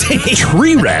crazy.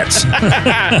 Tree rats.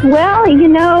 Well,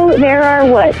 there are,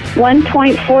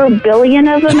 1.4 billion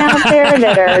of them out there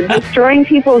that are destroying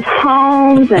people's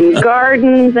homes and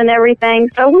gardens and everything.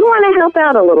 So we want to help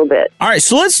out a little bit. All right,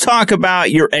 so let's talk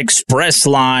about your Express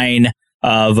line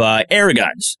of air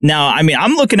guns. Now,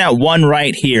 I'm looking at one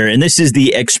right here, and this is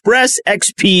the Express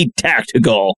XP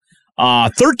Tactical.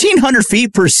 1,300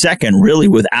 feet per second, really,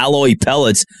 with alloy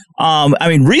pellets.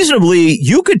 Reasonably,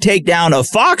 you could take down a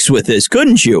fox with this,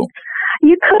 couldn't you?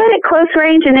 You could at close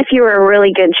range, and if you were a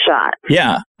really good shot.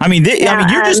 Yeah.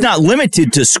 You're just not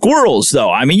limited to squirrels,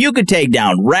 though. You could take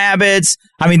down rabbits.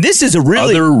 This is a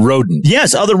really... Other rodents.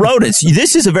 Yes, other rodents.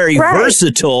 This is a very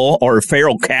versatile, or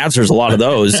feral cats, there's a lot of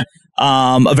those,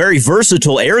 a very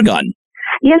versatile air gun.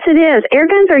 Yes, it is. Air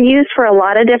guns are used for a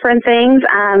lot of different things.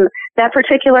 That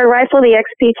particular rifle, the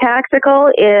XP Tactical,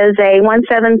 is a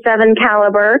 .177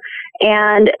 caliber,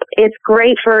 and it's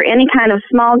great for any kind of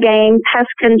small game, pest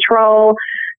control,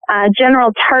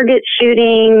 general target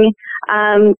shooting,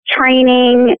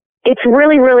 training. It's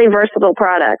really, really versatile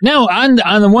product. Now, on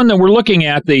the one that we're looking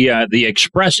at, the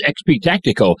Express XP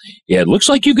Tactical, it looks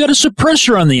like you've got a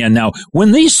suppressor on the end. Now,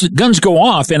 when these guns go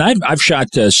off, and I've shot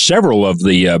several of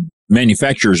the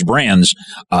manufacturers' brands,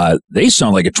 they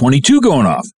sound like a 22 going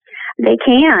off. They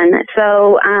can.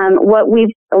 So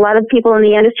a lot of people in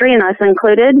the industry, and us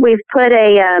included, we've put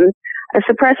a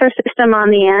suppressor system on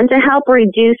the end to help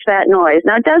reduce that noise.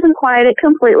 Now, it doesn't quiet it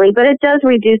completely, but it does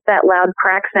reduce that loud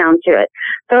crack sound to it.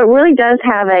 So it really does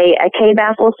have a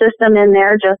K-baffle system in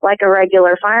there, just like a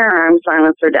regular firearm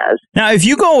silencer does. Now, if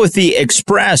you go with the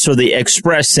Express or the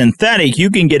Express Synthetic,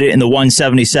 you can get it in the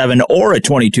 .177 or a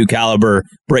 .22 caliber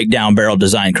breakdown barrel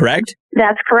design, correct?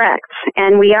 That's correct.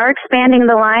 And we are expanding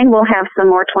the line. We'll have some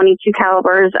more .22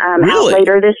 calibers out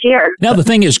later this year. Now, the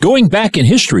thing is, going back in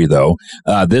history, though,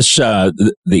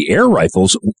 the air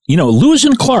rifles, Lewis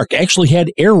and Clark actually had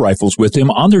air rifles with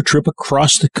him on their trip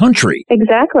across the country.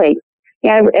 Exactly.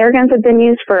 Yeah, air guns have been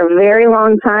used for a very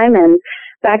long time, and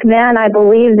back then I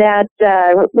believe that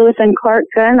Lewis and Clark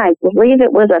gun, I believe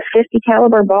it was a 50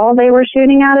 caliber ball they were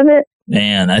shooting out of it.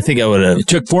 Man, I think I would have... It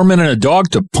took 4 men and a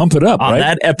dog to pump it up, On right?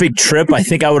 that epic trip, I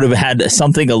think I would have had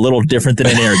something a little different than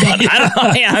an air gun.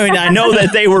 I know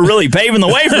that they were really paving the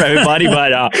way for everybody,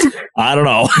 but I don't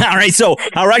know. All right, so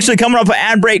we're actually coming up an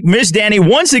ad break. Miss Danny,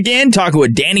 once again, talking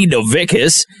with Danny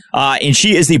Dovickus, and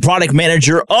she is the product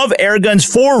manager of air guns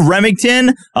for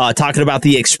Remington, talking about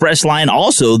the Express line,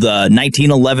 also the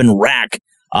 1911 rack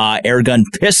air gun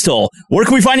pistol. Where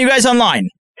can we find you guys online?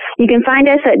 You can find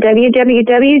us at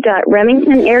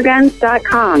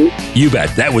www.remingtonairguns.com. You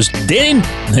bet. That was Danny.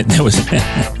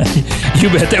 You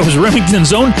bet. That was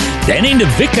Remington's own Danny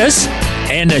Dovickus,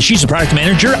 and she's the product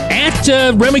manager at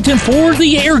Remington for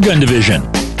the air gun division.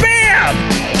 Bam!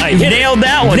 I nailed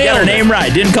that one. Got her name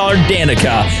right. Didn't call her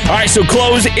Danica. All right, so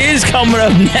close is coming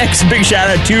up next. Big shout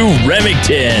out to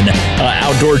Remington,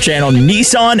 Outdoor Channel,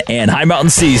 Nissan, and High Mountain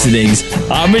Seasonings.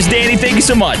 Miss Danny, thank you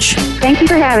so much. Thank you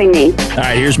for having me. All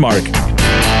right, here's Mark.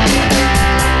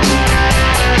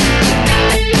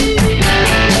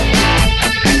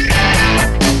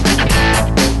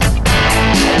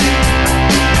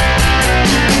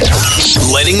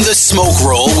 Letting the smoke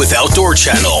roll with Outdoor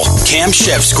Channel. Camp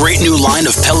Chef's great new line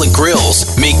of pellet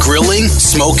grills make grilling,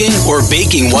 smoking, or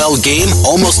baking wild game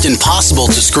almost impossible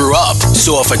to screw up.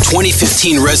 So if a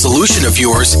 2015 resolution of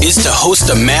yours is to host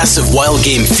a massive wild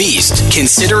game feast,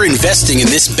 consider investing in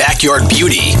this backyard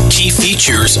beauty. Key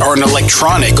features are an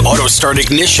electronic auto start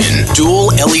ignition, dual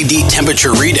LED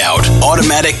temperature readout,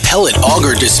 automatic pellet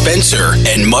auger dispenser,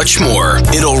 and much more.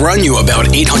 It'll run you about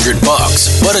 $800,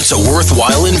 but it's a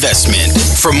worthwhile investment.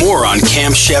 For more on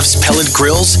Camp Chef's pellet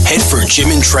grills, head for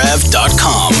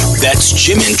jimandtrav.com. That's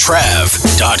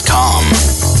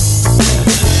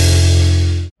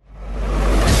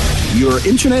jimandtrav.com. Your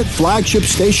internet flagship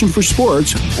station for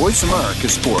sports, Voice America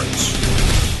Sports.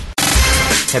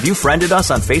 Have you friended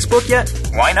us on Facebook yet?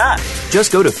 Why not?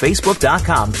 Just go to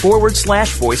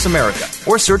facebook.com/Voice America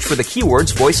or search for the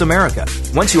keywords Voice America.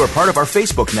 Once you are part of our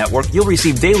Facebook network, you'll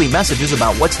receive daily messages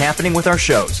about what's happening with our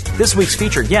shows, this week's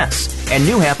featured guests, and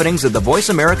new happenings at the Voice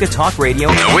America Talk Radio.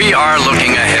 We are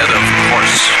looking ahead, of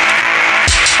course.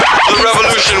 The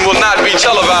revolution will not be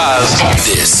televised.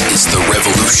 This is The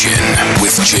Revolution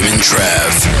with Jim and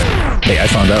Trav. Hey, I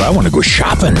found out I want to go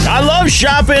shopping. I love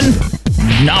shopping.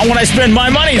 Not when I spend my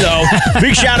money, though.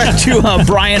 Big shout out to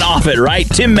Brian Offit, right?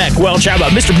 Tim Meck, Welch, how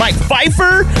about Mr. Mike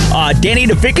Pfeiffer, Danny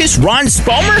Dovickus, Ron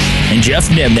Spalmer, and Jeff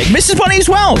Nimnick. Mrs. Bunny as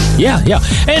well. Yeah.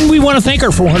 And we want to thank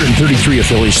our 433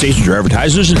 affiliate stations, our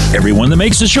advertisers, and everyone that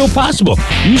makes the show possible.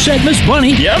 You said Miss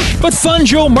Bunny. Yep. But Fun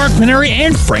Joe, Mark Paneri,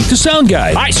 and Frank the Sound Guy.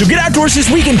 All right, so get outdoors this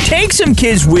week and take some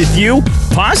kids with you.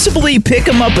 Possibly pick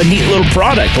them up a neat little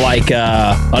product like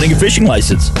hunting and fishing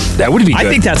license. That would be good. I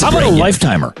think that's How about a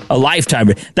lifetimer? A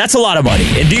lifetimer. That's a lot of money.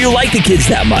 And do you like the kids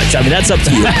that much? I mean, that's up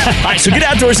to you. All right, so get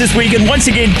outdoors this week and once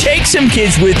again, take some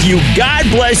kids with you. God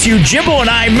bless you. Jimbo and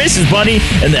I, Mrs. Bunny,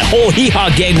 and the whole Hee-Haw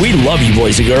gang, we love you,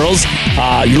 boys and girls.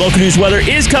 Your local news weather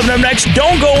is coming up next.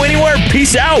 Don't go anywhere.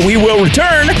 Peace out. We will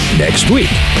return next week.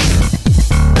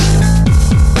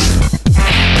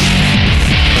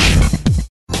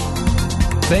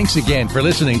 Thanks again for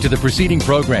listening to the preceding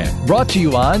program, brought to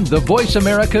you on the Voice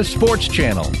America Sports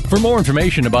Channel. For more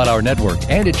information about our network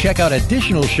and to check out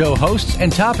additional show hosts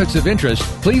and topics of interest,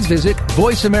 please visit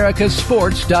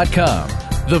voiceamericasports.com.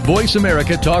 The Voice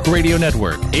America Talk Radio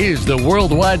Network is the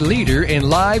worldwide leader in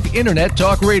live Internet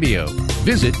talk radio.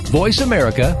 Visit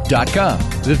voiceamerica.com.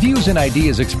 The views and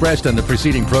ideas expressed on the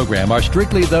preceding program are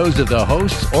strictly those of the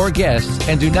hosts or guests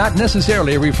and do not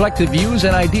necessarily reflect the views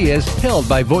and ideas held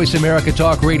by Voice America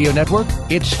Talk Radio Network,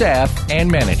 its staff,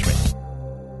 and management.